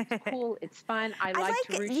 I think it's cool. It's fun. I like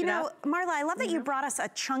to ruche it up. Marla, I love that you brought us a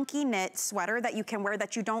chunky knit sweater that you can wear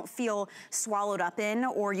that you don't feel swallowed up in,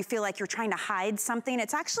 or you feel like you're trying to hide something.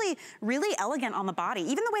 It's actually really elegant on the body.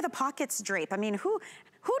 Even the way the pockets drape. I mean, who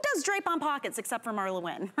does drape on pockets except for Marla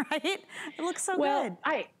Wynn, right? It looks so good.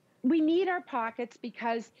 We need our pockets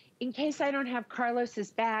because in case I don't have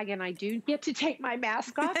Carlos's bag and I do get to take my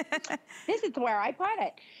mask off, this is where I put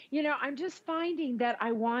it. You know, I'm just finding that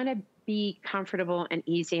I want to be comfortable and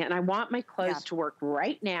easy, and I want my clothes to work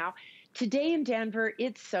right now. Today in Denver,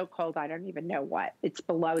 it's so cold, I don't even know what. It's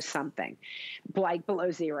below something, like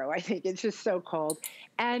below zero, I think. It's just so cold.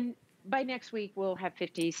 And by next week, we'll have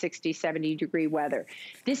 50, 60, 70 degree weather.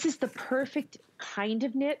 This is the perfect kind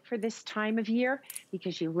of knit for this time of year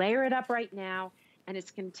because you layer it up right now, and it's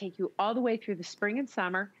going to take you all the way through the spring and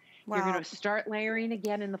summer. Wow. You're going to start layering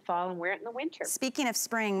again in the fall and wear it in the winter. Speaking of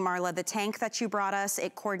spring, Marla, the tank that you brought us,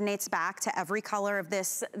 it coordinates back to every color of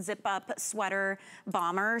this zip-up sweater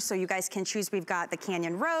bomber, so you guys can choose. We've got the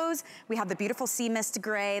Canyon Rose, we have the beautiful Sea Mist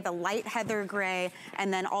Gray, the Light Heather Gray,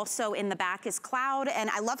 and then also in the back is Cloud. And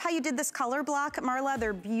I love how you did this color block, Marla.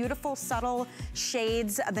 They're beautiful, subtle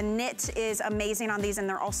shades. The knit is amazing on these, and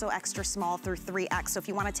they're also extra small through 3X. So if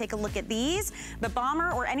you want to take a look at these, the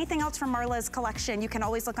bomber, or anything else from Marla's collection, you can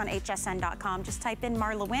always look on hsn.com. Just type in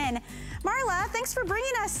Marla Wynn. Marla, thanks for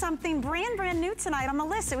bringing us something brand new tonight on the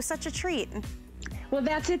list. It was such a treat. Well,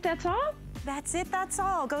 that's it, that's all? That's it, that's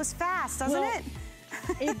all. Goes fast, doesn't it?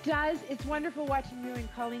 It does. It's wonderful watching you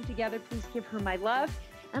and Colleen together. Please give her my love,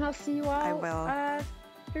 and I'll see you all I will.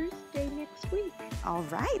 Thursday next week. All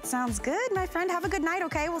right, sounds good, my friend. Have a good night,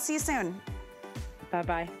 okay? We'll see you soon.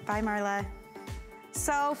 Bye-bye. Bye, Marla.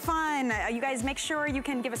 So fun. You guys make sure you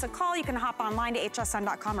can give us a call. You can hop online to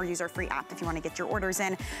hsn.com or use our free app if you want to get your orders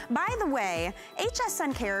in. By the way,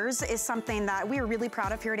 HSN Cares is something that we are really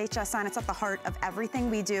proud of here at HSN. It's at the heart of everything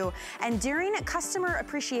we do. And during Customer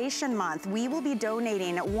Appreciation Month, we will be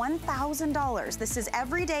donating $1,000. This is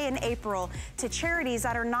every day in April to charities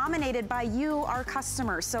that are nominated by you, our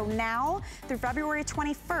customers. So now through February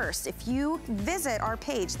 21st, if you visit our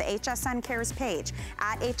page, the HSN Cares page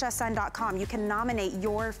at hsn.com, you can nominate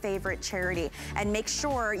your favorite charity, and make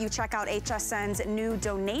sure you check out HSN's new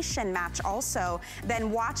donation match also.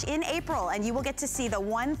 Then watch in April and you will get to see the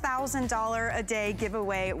 $1,000 a day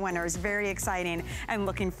giveaway winners. Very exciting, and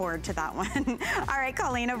looking forward to that one. All right,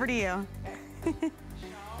 Colleen, over to you.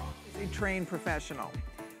 She's a trained professional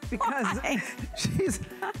because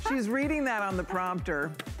she's reading that on the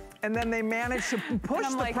prompter, and then they managed to push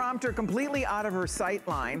the prompter completely out of her sight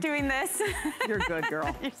line. Doing this. You're good,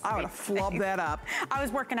 girl. I would have flubbed that up. I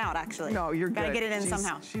was working out, actually. No, you're good. Gotta get it in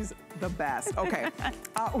somehow. She's the best. Okay.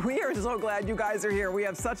 We are so glad you guys are here. We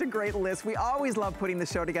have such a great list. We always love putting the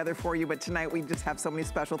show together for you, but tonight we just have so many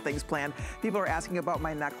special things planned. People are asking about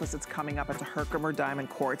my necklace. It's coming up. It's a Herkimer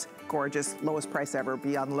diamond quartz. Gorgeous. Lowest price ever.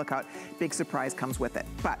 Be on the lookout. Big surprise comes with it.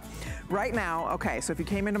 But right now, okay, so if you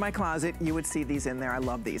came into my closet, you would see these in there. I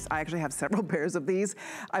love these. I actually have several pairs of these.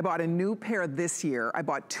 I bought a new pair this year. I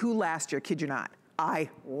bought 2 last year, kid you not. I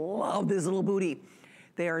love this little booty.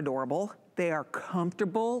 They are adorable. They are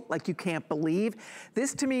comfortable like you can't believe.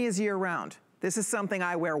 This to me is year round. This is something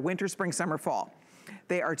I wear winter, spring, summer, fall.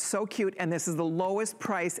 They are so cute, and this is the lowest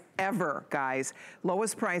price ever, guys.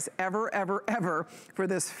 Lowest price ever, ever, ever for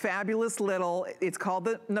this fabulous little, it's called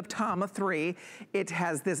the Naptama 3. It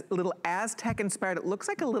has this little Aztec inspired, it looks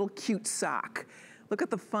like a little cute sock. Look at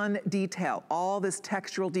the fun detail, all this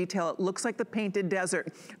textural detail. It looks like the painted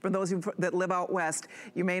desert. For those of you that live out west,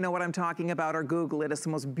 you may know what I'm talking about, or Google it. It's the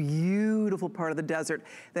most beautiful part of the desert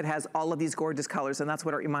that has all of these gorgeous colors, and that's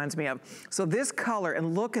what it reminds me of. So this color,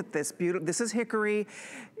 and look at this beautiful, this is hickory.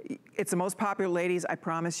 It's the most popular, ladies. I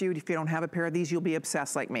promise you, if you don't have a pair of these, you'll be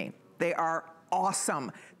obsessed like me. They are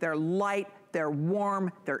awesome. They're light, they're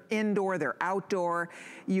warm, they're indoor, they're outdoor.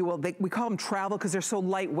 We call them travel because they're so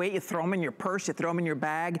lightweight. You throw them in your purse, you throw them in your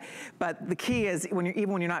bag. But the key is,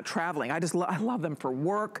 even when you're not traveling, I love them for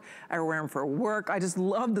work. I wear them for work. I just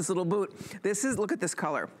love this little boot. Look at this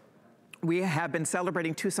color. We have been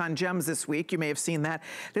celebrating Tucson Gems this week. You may have seen that.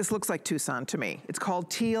 This looks like Tucson to me. It's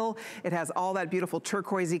called teal. It has all that beautiful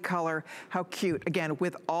turquoisey color. How cute. Again,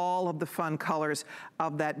 with all of the fun colors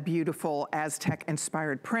of that beautiful Aztec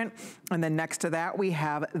inspired print. And then next to that, we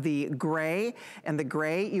have the gray. And the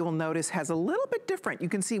gray, you will notice, has a little bit different. You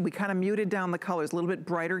can see we kind of muted down the colors, a little bit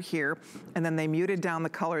brighter here. And then they muted down the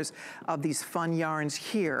colors of these fun yarns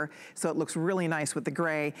here. So it looks really nice with the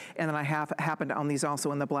gray. And then I happen to own these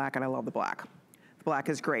also in the black, and I love the black. The black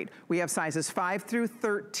is great. We have sizes 5 through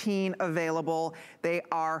 13 available. They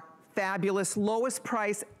are fabulous, lowest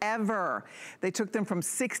price ever. They took them from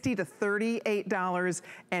 $60 to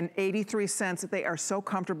 $38.83. They are so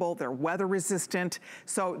comfortable. They're weather resistant.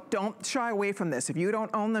 So don't shy away from this. If you don't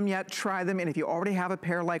own them yet, try them. And if you already have a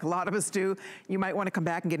pair like a lot of us do, you might want to come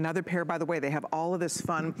back and get another pair. By the way, they have all of this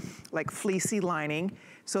fun, like fleecy lining.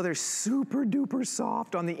 So they're super duper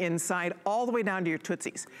soft on the inside, all the way down to your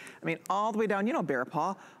tootsies. I mean, all the way down, you know, bear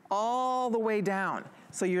paw, all the way down.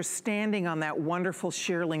 So you're standing on that wonderful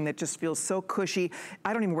shearling that just feels so cushy.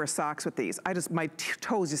 I don't even wear socks with these. My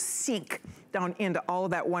toes just sink down into all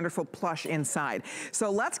of that wonderful plush inside.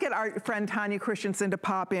 So let's get our friend Tanya Christensen to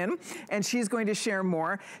pop in, and she's going to share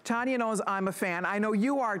more. Tanya knows I'm a fan. I know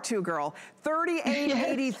you are too, girl.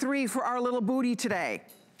 $38.83 for our little booty today.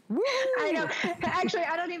 I know. Actually,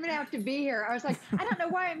 I don't even have to be here. I was like, I don't know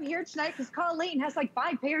why I'm here tonight because Colleen has like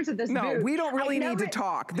 5 pairs of this boot. No, we don't really need to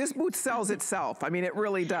talk. This boot sells itself. I mean, it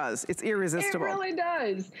really does. It's irresistible. It really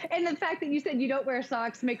does. And the fact that you said you don't wear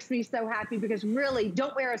socks makes me so happy because really,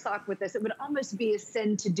 don't wear a sock with this. It would almost be a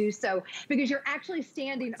sin to do so because you're actually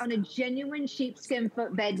standing on a genuine sheepskin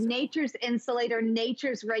footbed, nature's insulator,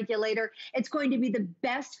 nature's regulator. It's going to be the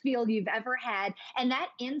best feel you've ever had. And that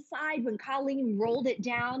inside, when Colleen rolled it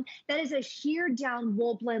down, that is a sheared down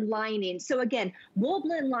wool blend lining. So again, wool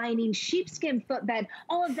blend lining, sheepskin footbed,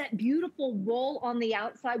 all of that beautiful wool on the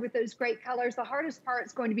outside with those great colors. The hardest part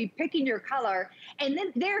is going to be picking your color. And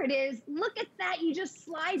then there it is. Look at that. You just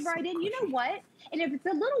slide right in. You know what? And if it's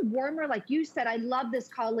a little warmer, like you said, I love this,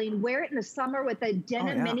 Colleen. Wear it in the summer with a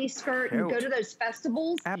denim mini skirt and go to those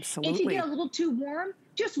festivals. Absolutely. If you get a little too warm,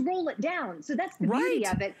 just roll it down. So that's the beauty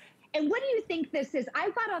of it. And what do you think this is?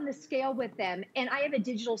 I got on the scale with them, and I have a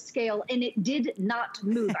digital scale, and it did not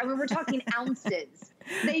move. I mean, we're talking ounces.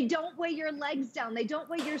 They don't weigh your legs down. They don't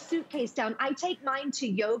weigh your suitcase down. I take mine to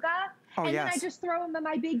yoga. And then I just throw them in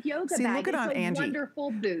my big yoga bag. Look at it's a Angie.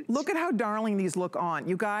 Wonderful boot. Look at how darling these look on.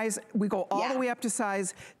 You guys, we go all the way up to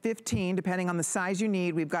size 15, depending on the size you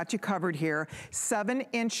need. We've got you covered here.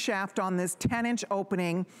 7-inch shaft on this, 10-inch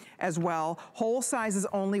opening as well. Whole sizes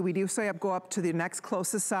only. We do say go up to the next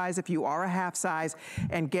closest size if you are a half size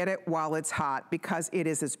and get it while it's hot because it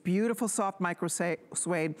is this beautiful soft micro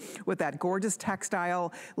suede with that gorgeous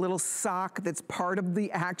textile little sock that's part of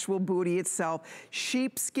the actual booty itself.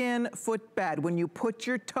 Sheepskin footbed. When you put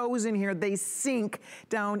your toes in here, they sink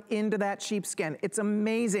down into that sheepskin. It's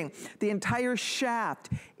amazing. The entire shaft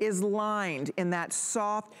is lined in that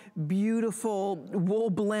soft, beautiful wool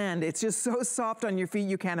blend. It's just so soft on your feet,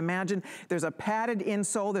 you can't imagine. There's a padded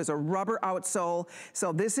insole, there's a rubber outsole.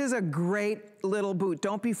 So this is a great little boot.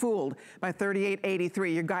 Don't be fooled by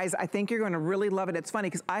 $38.83. You guys, I think you're going to really love it. It's funny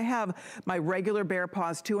because I have my regular Bare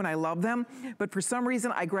Paws too, and I love them, but for some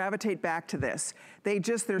reason I gravitate back to this.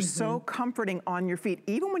 They're so comforting on your feet,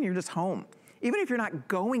 even when you're just home. Even if you're not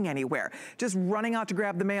going anywhere, just running out to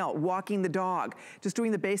grab the mail, walking the dog, just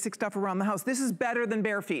doing the basic stuff around the house. This is better than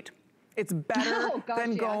bare feet. It's better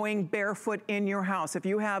than going barefoot in your house. If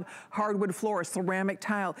you have hardwood floor, ceramic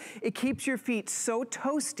tile, it keeps your feet so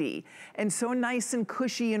toasty and so nice and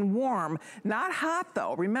cushy and warm. Not hot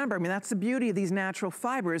though. Remember, I mean, that's the beauty of these natural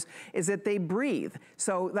fibers is that they breathe.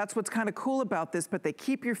 So that's what's kind of cool about this, but they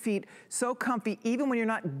keep your feet so comfy even when you're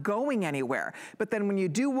not going anywhere. But then when you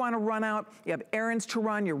do want to run out, you have errands to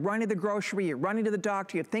run, you're running to the grocery, you're running to the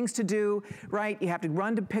doctor, you have things to do, right? You have to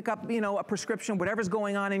run to pick up, you know, a prescription, whatever's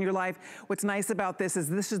going on in your life. What's nice about this is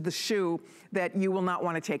the shoe that you will not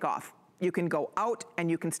want to take off. You can go out and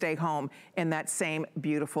you can stay home in that same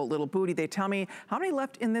beautiful little booty. They tell me, how many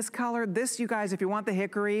left in this color? This, you guys, if you want the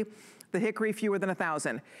hickory fewer than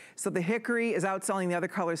 1,000. So the hickory is outselling the other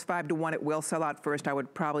colors 5 to 1. It will sell out first. I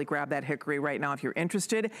would probably grab that hickory right now if you're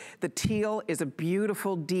interested. The teal is a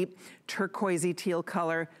beautiful, deep turquoisey teal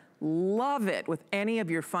color. Love it with any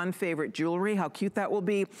of your fun favorite jewelry, how cute that will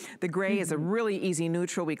be. The gray is a really easy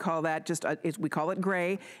neutral. We call that we call it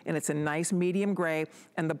gray, and it's a nice medium gray.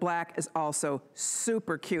 And the black is also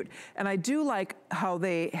super cute. And I do like how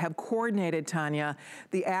they have coordinated, Tanya,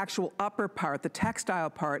 the actual upper part, the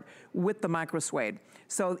textile part, with the micro suede.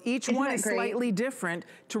 So each one is slightly different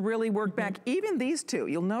to really work back. Even these two,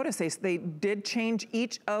 you'll notice they did change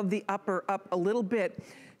each of the upper up a little bit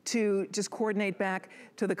to just coordinate back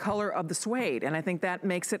to the color of the suede. And I think that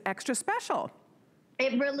makes it extra special.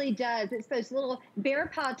 It really does. It's those little bare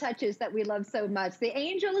paw touches that we love so much. The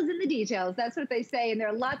angel is in the details. That's what they say. And there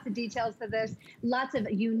are lots of details to this. Lots of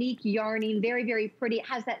unique yarning. Very, very pretty. It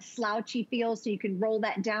has that slouchy feel, so you can roll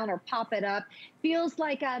that down or pop it up. Feels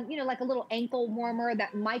like, you know, like a little ankle warmer,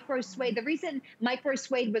 that micro suede. The reason micro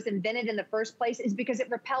suede was invented in the first place is because it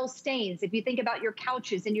repels stains. If you think about your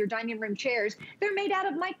couches and your dining room chairs, they're made out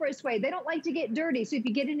of micro suede. They don't like to get dirty. So if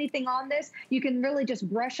you get anything on this, you can really just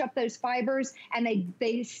brush up those fibers and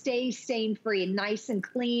they stay stain-free and nice and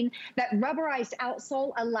clean. That rubberized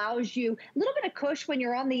outsole allows you a little bit of cush when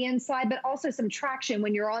you're on the inside, but also some traction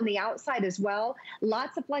when you're on the outside as well.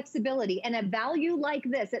 Lots of flexibility. And a value like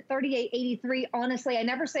this at $38.83, honestly, I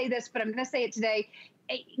never say this, but I'm going to say it today.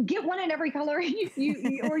 Get one in every color or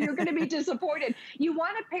you're going to be disappointed. You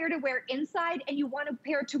want a pair to wear inside and you want a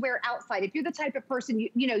pair to wear outside. If you're the type of person,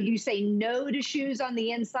 you say no to shoes on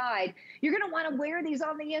the inside, you're going to want to wear these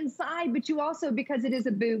on the inside, but you also, because it is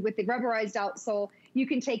a boot with the rubberized outsole, you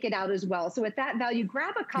can take it out as well. So at that value,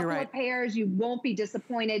 grab a couple of pairs. You won't be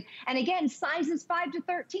disappointed. And again, sizes 5 to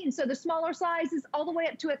 13. So the smaller size is all the way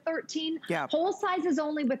up to a 13. Yeah. Whole size is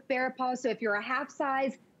only with Bare Paws. So if you're a half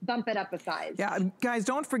size, bump it up a size. Yeah, guys,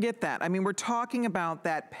 don't forget that. I mean, we're talking about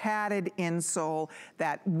that padded insole,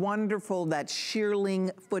 that wonderful, that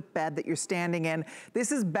shearling footbed that you're standing in.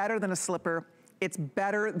 This is better than a slipper. It's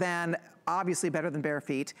better than, obviously better than bare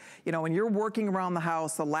feet. You know, when you're working around the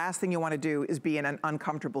house, the last thing you want to do is be in an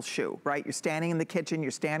uncomfortable shoe, right? You're standing in the kitchen,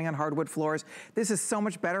 you're standing on hardwood floors. This is so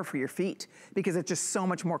much better for your feet because it's just so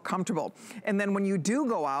much more comfortable. And then when you do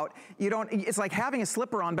go out, you don't, it's like having a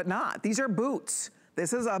slipper on, but not. These are boots.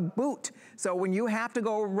 This is a boot. So when you have to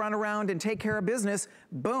go run around and take care of business,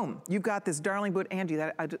 boom, you've got this darling boot. Angie,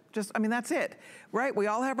 that I mean, that's it, right? We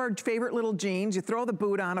all have our favorite little jeans. You throw the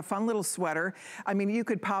boot on, a fun little sweater. I mean, you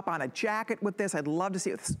could pop on a jacket with this. I'd love to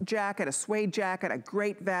see a jacket, a suede jacket, a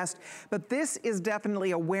great vest. But this is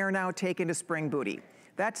definitely a wear now, take into spring booty.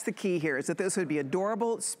 That's the key here, is that this would be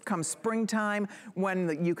adorable come springtime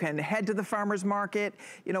when you can head to the farmer's market,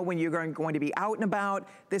 you know, when you're going to be out and about.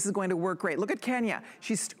 This is going to work great. Look at Kenya.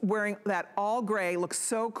 She's wearing that all gray, looks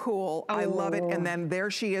so cool. Oh. I love it. And then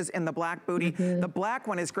there she is in the black booty. The black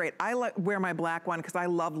one is great. I wear my black one because I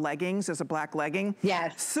love leggings. There's a black legging.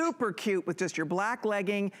 Yes. Super cute with just your black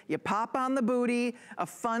legging. You pop on the booty, a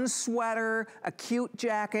fun sweater, a cute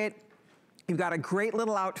jacket. You've got a great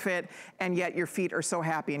little outfit, and yet your feet are so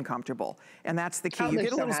happy and comfortable. And that's the key. You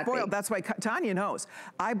get a little spoiled. That's why Tanya knows.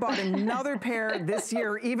 I bought another pair this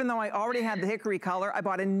year, even though I already had the hickory color. I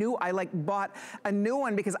bought a new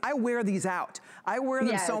one because I wear these out. I wear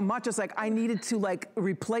them so much, it's like I needed to like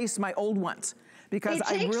replace my old ones. Because it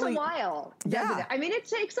takes a while, doesn't it? I mean, it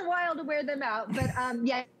takes a while to wear them out, but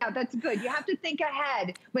yeah, that's good. You have to think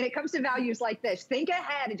ahead when it comes to values like this. Think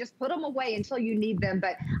ahead and just put them away until you need them.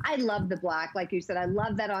 But I love the black, like you said. I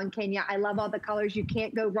love that on Kenya. I love all the colors. You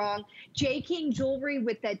can't go wrong. J. King jewelry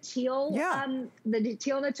with that teal, the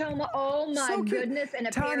teal Natoma. Oh my goodness, and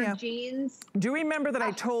a pair of jeans. Do you remember that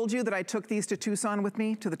I told you that I took these to Tucson with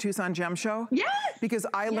me, to the Tucson Gem Show? Yes. Because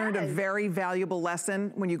I learned a very valuable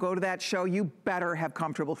lesson. When you go to that show, you better have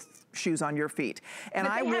comfortable shoes on your feet. And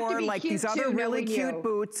I wore like these other really cute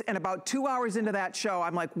boots, and about 2 hours into that show,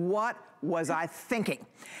 I'm like, what was I thinking?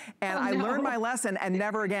 And I learned my lesson, and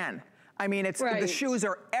never again. I mean, it's the shoes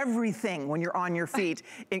are everything when you're on your feet,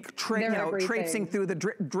 traipsing through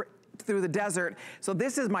the desert. So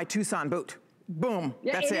this is my Tucson boot. Boom,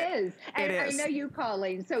 that's it. It is. And I know you,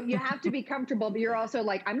 Colleen, so you have to be comfortable, but you're also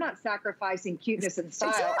like, I'm not sacrificing cuteness and style.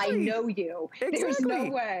 Exactly. I know you. Exactly. There's no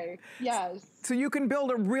way. Yes. So you can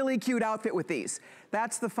build a really cute outfit with these.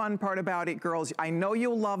 That's the fun part about it, girls. I know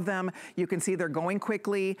you'll love them. You can see they're going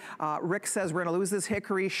quickly. Rick says we're gonna lose this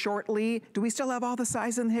hickory shortly. Do we still have all the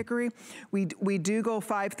sizes in the hickory? We do go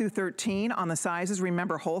 5 through 13 on the sizes.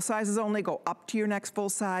 Remember, whole sizes only. Go up to your next full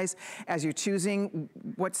size as you're choosing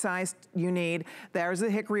what size you need. There's the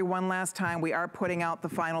hickory one last time. We are putting out the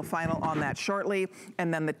final on that shortly.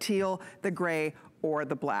 And then the teal, the gray, or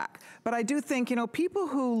the black. But I do think, you know, people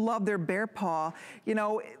who love their bear paw, you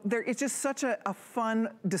know, it's just such a fun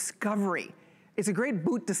discovery. It's a great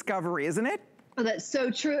boot discovery, isn't it? Oh, that's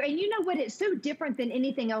so true. And you know what? It's so different than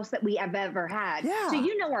anything else that we have ever had. Yeah. So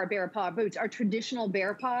you know our bear paw boots, our traditional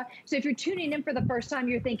bear paw. So if you're tuning in for the first time,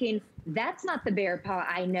 you're thinking, that's not the bear paw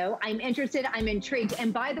I know. I'm interested. I'm intrigued.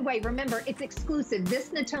 And by the way, remember, it's exclusive. This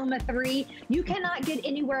Natoma 3, you cannot get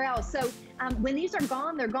anywhere else. So when these are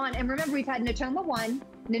gone, they're gone. And remember, we've had Natoma 1,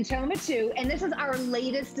 Natoma 2, and this is our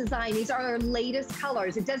latest design. These are our latest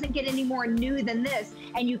colors. It doesn't get any more new than this,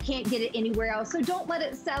 and you can't get it anywhere else. So don't let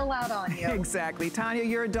it settle out on you. Exactly. Tanya,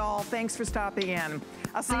 you're a doll. Thanks for stopping in.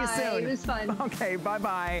 I'll see you soon. It was fun. Okay,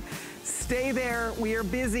 bye-bye. Stay there. We are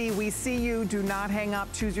busy. We see you. Do not hang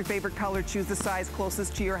up. Choose your favorite color. Choose the size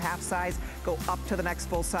closest to your half size. Go up to the next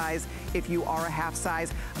full size if you are a half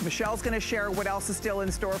size. Michelle's going to share what else is still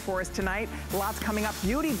in store for us tonight. Lots coming up.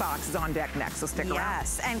 Beauty boxes on deck next, so stick around.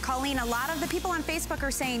 Yes, and Colleen, a lot of the people on Facebook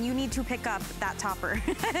are saying you need to pick up that topper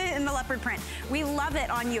in the leopard print. We love it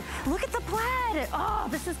on you. Look at the plaid. Oh,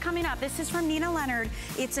 this is coming up. This is from Nina Leonard.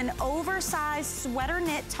 It's an oversized sweater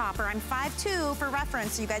knit topper. I'm 5'2" for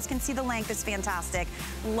reference, so you guys can see the length is fantastic.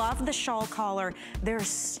 Love the shawl collar. There's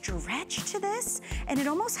stretch to this, and it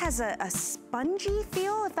almost has a spongy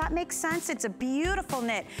feel, if that makes sense. It's a beautiful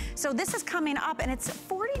knit. So this is coming up, and it's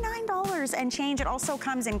 $49 and change. It also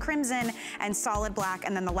comes in crimson and solid black black,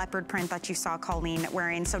 and then the leopard print that you saw Colleen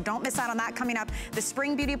wearing. So don't miss out on that coming up. The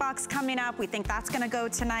spring beauty box coming up. We think that's gonna go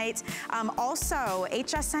tonight. Also,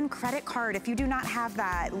 HSN credit card. If you do not have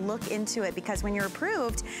that, look into it, because when you're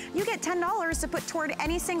approved, you get $10 to put toward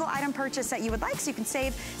any single item purchase that you would like, so you can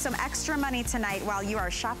save some extra money tonight while you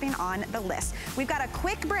are shopping on the list. We've got a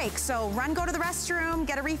quick break, so run, go to the restroom,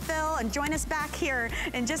 get a refill, and join us back here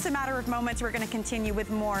in just a matter of moments. We're gonna continue with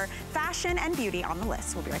more fashion and beauty on the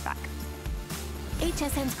list. We'll be right back.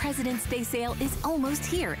 HSN's President's Day sale is almost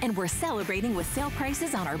here, and we're celebrating with sale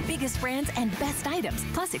prices on our biggest brands and best items,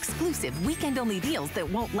 plus exclusive weekend-only deals that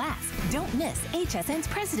won't last. Don't miss HSN's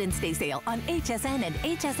President's Day sale on HSN and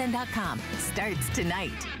hsn.com. Starts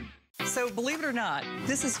tonight. So believe it or not,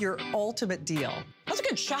 this is your ultimate deal. That's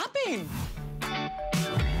good shopping.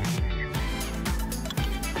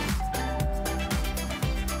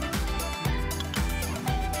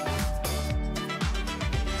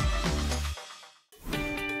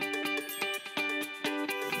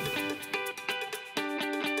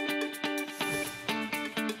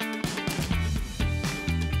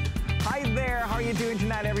 Doing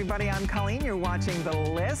tonight, everybody? I'm Colleen. You're watching The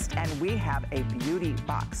List, and we have a beauty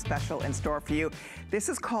box special in store for you. This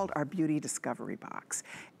is called our Beauty Discovery Box,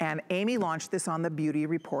 and Amy launched this on the Beauty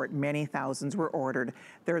Report. Many thousands were ordered.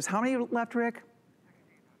 There's how many left, Rick?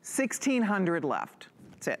 1,600 left.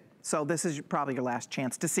 That's it. So this is probably your last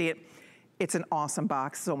chance to see it. It's an awesome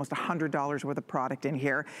box. It's almost $100 worth of product in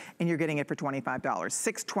here, and you're getting it for $25.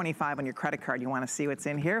 $625 on your credit card. You wanna see what's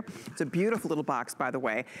in here? It's a beautiful little box, by the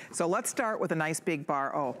way. So let's start with a nice big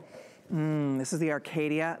bar. Oh, this is the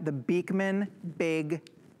Arcadia, the Beekman Big.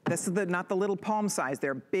 This is not the little palm size.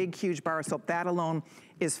 They're big, huge bar soap. That alone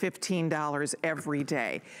is $15 every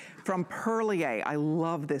day. From Perlier, I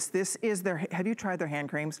love this. This is their, have you tried their hand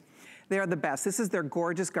creams? They are the best. This is their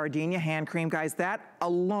gorgeous gardenia hand cream, guys. That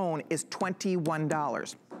alone is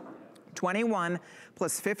 $21. 21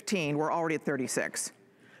 plus 15, we're already at 36.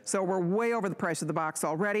 So we're way over the price of the box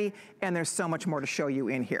already, and there's so much more to show you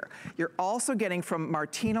in here. You're also getting from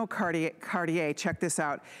Martino Cartier, check this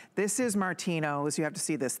out. This is Martino's, you have to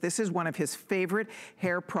see this. This is one of his favorite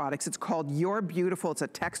hair products. It's called You're Beautiful. It's a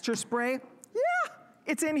texture spray. Yeah,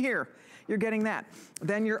 it's in here. You're getting that.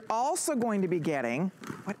 Then you're also going to be getting,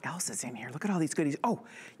 what else is in here? Look at all these goodies. Oh,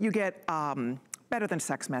 you get Better Than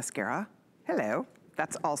Sex mascara. Hello,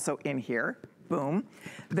 that's also in here. Boom.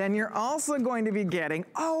 Then you're also going to be getting,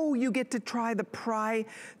 oh, you get to try the Pry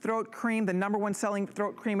throat cream, the #1 selling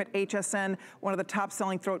throat cream at HSN, one of the top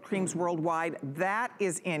selling throat creams worldwide. That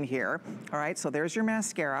is in here. All right, so there's your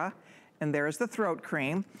mascara, and there's the throat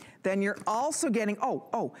cream. Then you're also getting,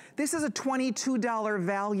 this is a $22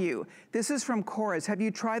 value. This is from Korres. Have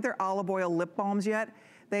you tried their olive oil lip balms yet?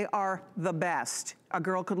 They are the best. A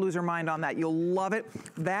girl could lose her mind on that. You'll love it.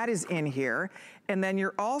 That is in here. And then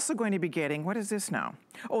you're also going to be getting, what is this now?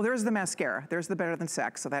 Oh, there's the mascara. There's the Better Than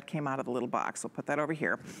Sex. So that came out of the little box. We'll put that over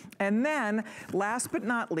here. And then, last but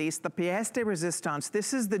not least, the Pièce de Resistance.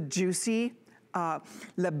 This is the Juicy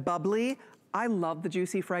Le Bubbly. I love the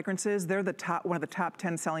Juicy fragrances. They're the one of the top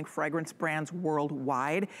 10 selling fragrance brands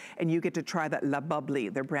worldwide. And you get to try that Le Bubbly,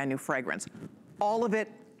 their brand new fragrance. All of it,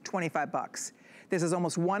 25 bucks. This is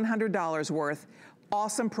almost $100 worth.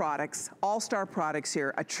 Awesome products, all-star products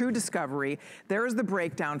here, a true discovery. There is the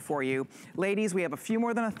breakdown for you. Ladies, we have a few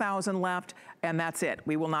more than 1,000 left, and that's it.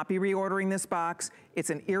 We will not be reordering this box. It's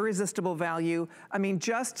an irresistible value. I mean,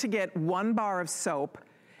 just to get 1 bar of soap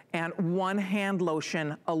and 1 hand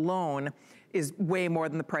lotion alone is way more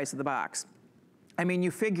than the price of the box. I mean,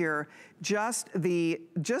 you figure just the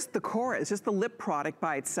core, it's just the lip product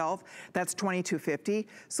by itself, that's $22.50.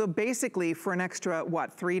 So basically for an extra,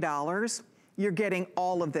 what, $3, you're getting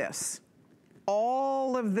all of this.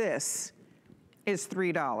 All of this is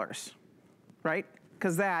 $3, right?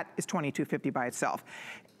 Because that is $22.50 by itself.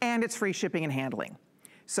 And it's free shipping and handling.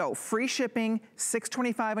 So free shipping,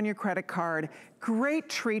 $6.25 on your credit card. Great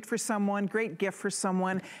treat for someone, great gift for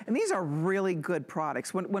someone. And these are really good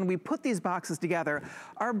products. When we put these boxes together,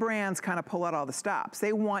 our brands kind of pull out all the stops.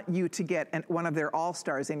 They want you to get one of their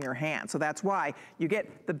all-stars in your hand. So that's why you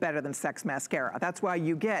get the Better Than Sex mascara. That's why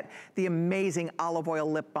you get the amazing olive oil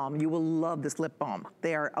lip balm. You will love this lip balm.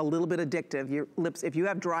 They are a little bit addictive. Your lips, if you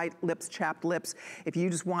have dry lips, chapped lips, if you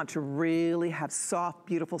just want to really have soft,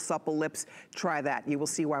 beautiful, supple lips, try that. You will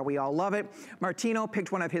see why we all love it. Martino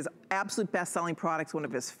picked one of his absolute best-selling products, one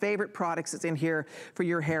of his favorite products is in here for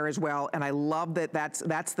your hair as well. And I love that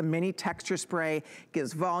that's the mini texture spray,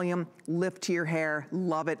 gives volume, lift to your hair,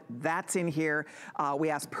 love it. That's in here. We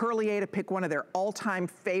asked Perlier to pick one of their all-time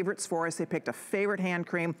favorites for us. They picked a favorite hand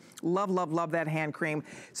cream. Love, love, love that hand cream.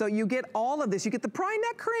 So you get all of this. You get the Pry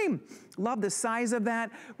Neck Cream. Love the size of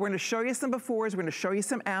that. We're gonna show you some befores, we're gonna show you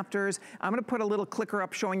some afters. I'm gonna put a little clicker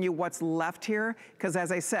up showing you what's left here, because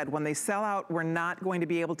as I said, when they sell out, we're not going to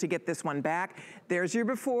be able to get this one back. There's your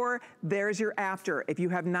before, there's your after. If you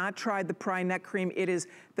have not tried the Pry Neck Cream, it is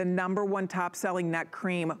the #1 top-selling neck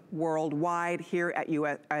cream worldwide here at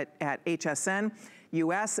HSN.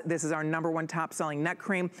 US, this is our #1 top-selling neck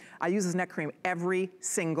cream. I use this neck cream every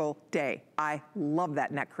single day. I love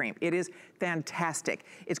that neck cream. It is fantastic.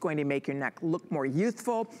 It's going to make your neck look more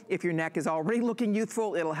youthful. If your neck is already looking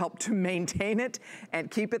youthful, it'll help to maintain it and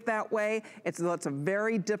keep it that way. It's a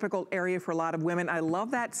very difficult area for a lot of women. I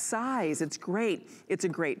love that size. It's great. It's a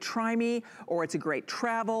great try me, or it's a great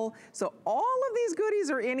travel. So all of these goodies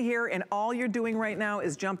are in here, and all you're doing right now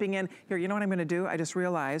is jumping in. Here, you know what I'm gonna do? I just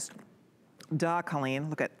realized. Duh, Colleen,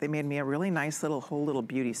 look at, they made me a really nice whole little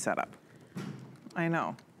beauty setup. I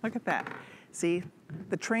know, look at that. See,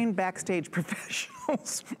 the trained backstage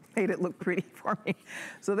professionals made it look pretty for me.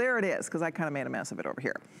 So there it is, because I kind of made a mess of it over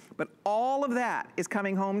here. But all of that is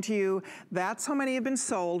coming home to you. That's how many have been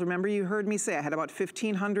sold. Remember, you heard me say I had about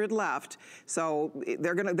 1,500 left. So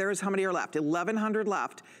there's how many are left, 1,100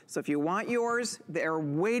 left. So if you want yours, they're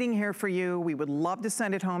waiting here for you. We would love to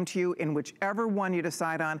send it home to you in whichever one you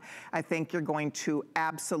decide on. I think you're going to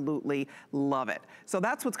absolutely love it. So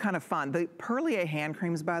that's what's kind of fun. The Perlier hand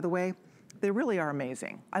creams, by the way, they really are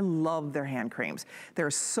amazing. I love their hand creams. They're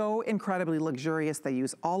so incredibly luxurious. They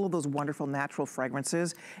use all of those wonderful natural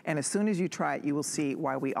fragrances. And as soon as you try it, you will see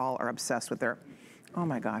why we all are obsessed with their, oh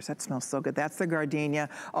my gosh, that smells so good. That's the gardenia.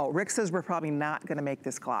 Oh, Rick says we're probably not gonna make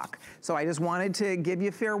this clock. So I just wanted to give you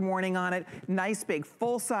a fair warning on it. Nice big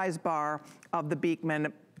full-size bar of the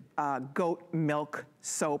Beekman goat milk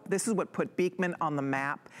soap. This is what put Beekman on the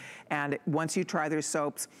map. And once you try their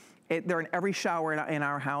soaps, they're in every shower in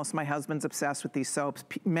our house. My husband's obsessed with these soaps.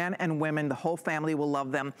 Men and women, the whole family will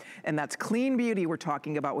love them. And that's Clean Beauty we're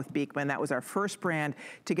talking about with Beekman. That was our first brand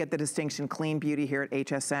to get the distinction Clean Beauty here at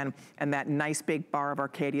HSN. And that nice big bar of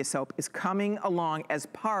Arcadia soap is coming along as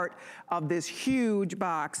part of this huge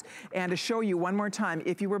box. And to show you one more time,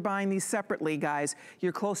 if you were buying these separately, guys,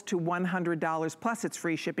 you're close to $100, plus it's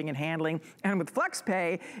free shipping and handling. And with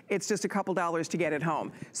FlexPay, it's just a couple dollars to get it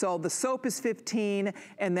home. So the soap is $15,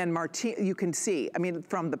 and then you can see, I mean,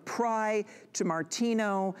 from the Pry to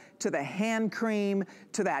Martino to the hand cream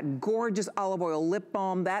to that gorgeous olive oil lip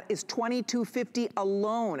balm, that is $22.50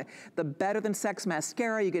 alone. The Better Than Sex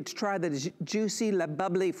mascara, you get to try the Juicy Le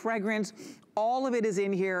Bubbly fragrance. All of it is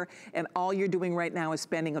in here, and all you're doing right now is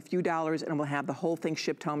spending a few dollars, and we'll have the whole thing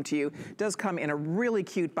shipped home to you. It does come in a really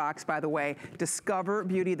cute box, by the way. Discover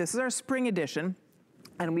Beauty. This is our spring edition.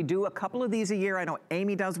 And we do a couple of these a year. I know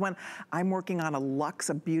Amy does one. I'm working on a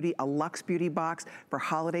Luxe Beauty box for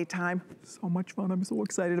holiday time. So much fun, I'm so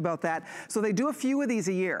excited about that. So they do a few of these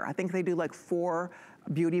a year. I think they do like 4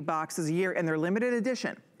 beauty boxes a year, and they're limited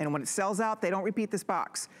edition. And when it sells out, they don't repeat this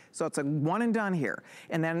box. So it's a one and done here.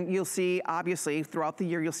 And then you'll see, obviously, throughout the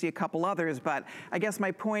year, you'll see a couple others. But I guess my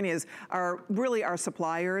point is, really our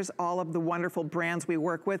suppliers, all of the wonderful brands we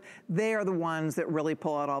work with, they are the ones that really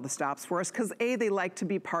pull out all the stops for us. Because A, they like to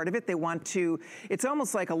be part of it. They want to, it's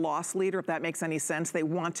almost like a loss leader, if that makes any sense. They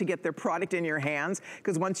want to get their product in your hands.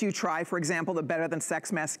 Because once you try, for example, the Better Than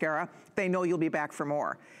Sex mascara, they know you'll be back for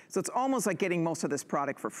more. So it's almost like getting most of this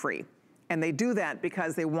product for free. And they do that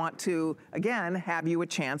because they want to, again, have you a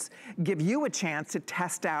chance, give you a chance to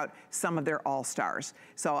test out some of their all-stars.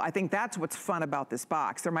 So I think that's what's fun about this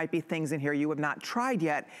box. There might be things in here you have not tried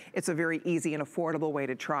yet. It's a very easy and affordable way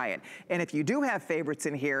to try it. And if you do have favorites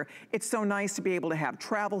in here, it's so nice to be able to have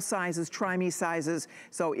travel sizes, try me sizes.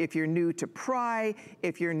 So if you're new to Pry,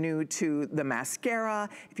 if you're new to the mascara,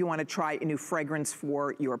 if you want to try a new fragrance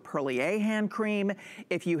for your Perlier hand cream,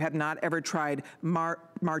 if you have not ever tried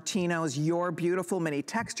Martino's Your Beautiful Mini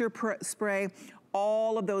Texture Spray,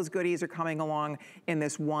 all of those goodies are coming along in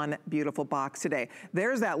this one beautiful box today.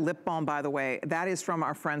 There's that lip balm, by the way. That is from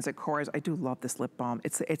our friends at Kors. I do love this lip balm.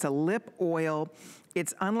 It's a lip oil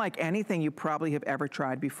It's unlike anything you probably have ever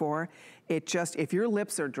tried before. It just, if your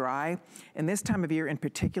lips are dry, and this time of year in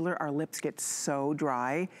particular, our lips get so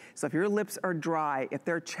dry. So if your lips are dry, if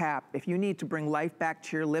they're chapped, if you need to bring life back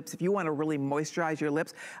to your lips, if you want to really moisturize your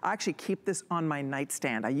lips, I actually keep this on my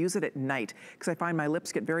nightstand. I use it at night because I find my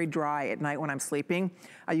lips get very dry at night when I'm sleeping.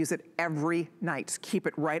 I use it every night. Just keep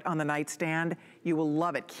it right on the nightstand. You will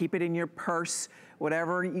love it. Keep it in your purse,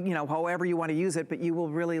 whatever, you know, however you want to use it, but you will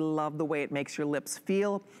really love the way it makes your lips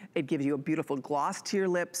feel. It gives you a beautiful gloss to your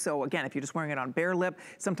lips. So again, if you're just wearing it on bare lip,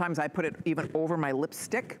 sometimes I put it even over my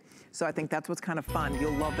lipstick. So I think that's what's kind of fun.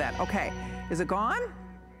 You'll love that. Okay, is it gone?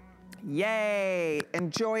 Yay,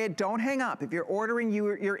 enjoy it, don't hang up. If you're ordering,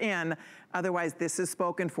 you're in. Otherwise, this is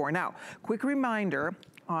spoken for. Now, quick reminder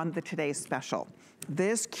on the today's special.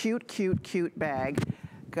 This cute, cute, cute bag,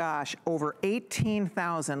 gosh, over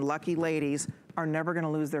 18,000 lucky ladies are never gonna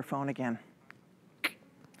lose their phone again.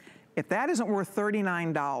 If that isn't worth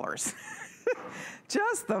 $39,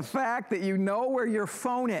 just the fact that you know where your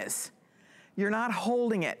phone is, you're not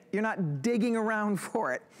holding it, you're not digging around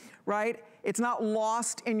for it, right? It's not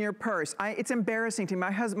lost in your purse. It's embarrassing to me.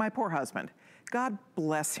 My poor husband, God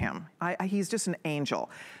bless him. He's just an angel.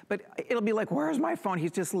 But it'll be like, where's my phone? He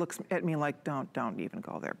just looks at me like, don't even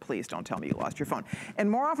go there. Please don't tell me you lost your phone. And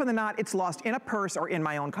more often than not, it's lost in a purse or in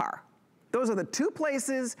my own car. Those are the two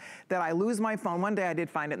places that I lose my phone. One day I did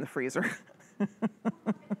find it in the freezer.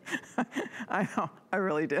 I know, I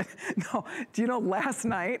really did. No, do you know, last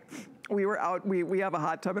night we were out, we have a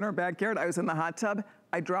hot tub in our backyard. I was in the hot tub.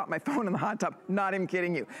 I dropped my phone in the hot tub. Not even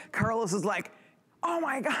kidding you. Carlos is like, oh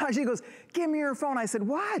my gosh. He goes, give me your phone. I said,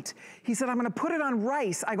 what? He said, I'm gonna put it on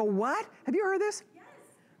rice. I go, what? Have you heard this? Yes.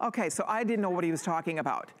 Okay, so I didn't know what he was talking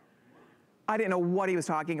about. I didn't know what he was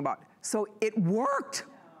talking about. So it worked.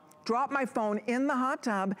 Dropped my phone in the hot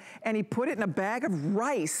tub and he put it in a bag of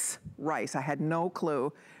rice. Rice, I had no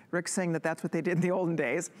clue. Rick's saying that that's what they did in the olden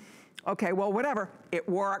days. Okay, well, whatever, it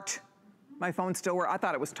worked. My phone still worked. I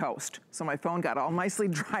thought it was toast. So my phone got all nicely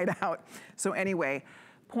dried out. So anyway,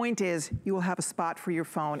 point is, you will have a spot for your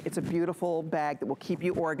phone. It's a beautiful bag that will keep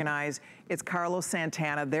you organized. It's Carlos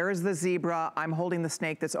Santana. There's the zebra. I'm holding the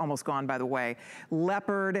snake that's almost gone, by the way.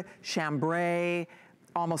 Leopard, chambray,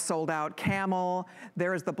 almost sold out. Camel,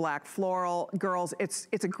 there's the black floral. Girls, it's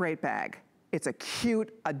a great bag. It's a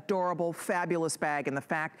cute, adorable, fabulous bag. And the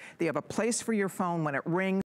fact that you have a place for your phone when it rings,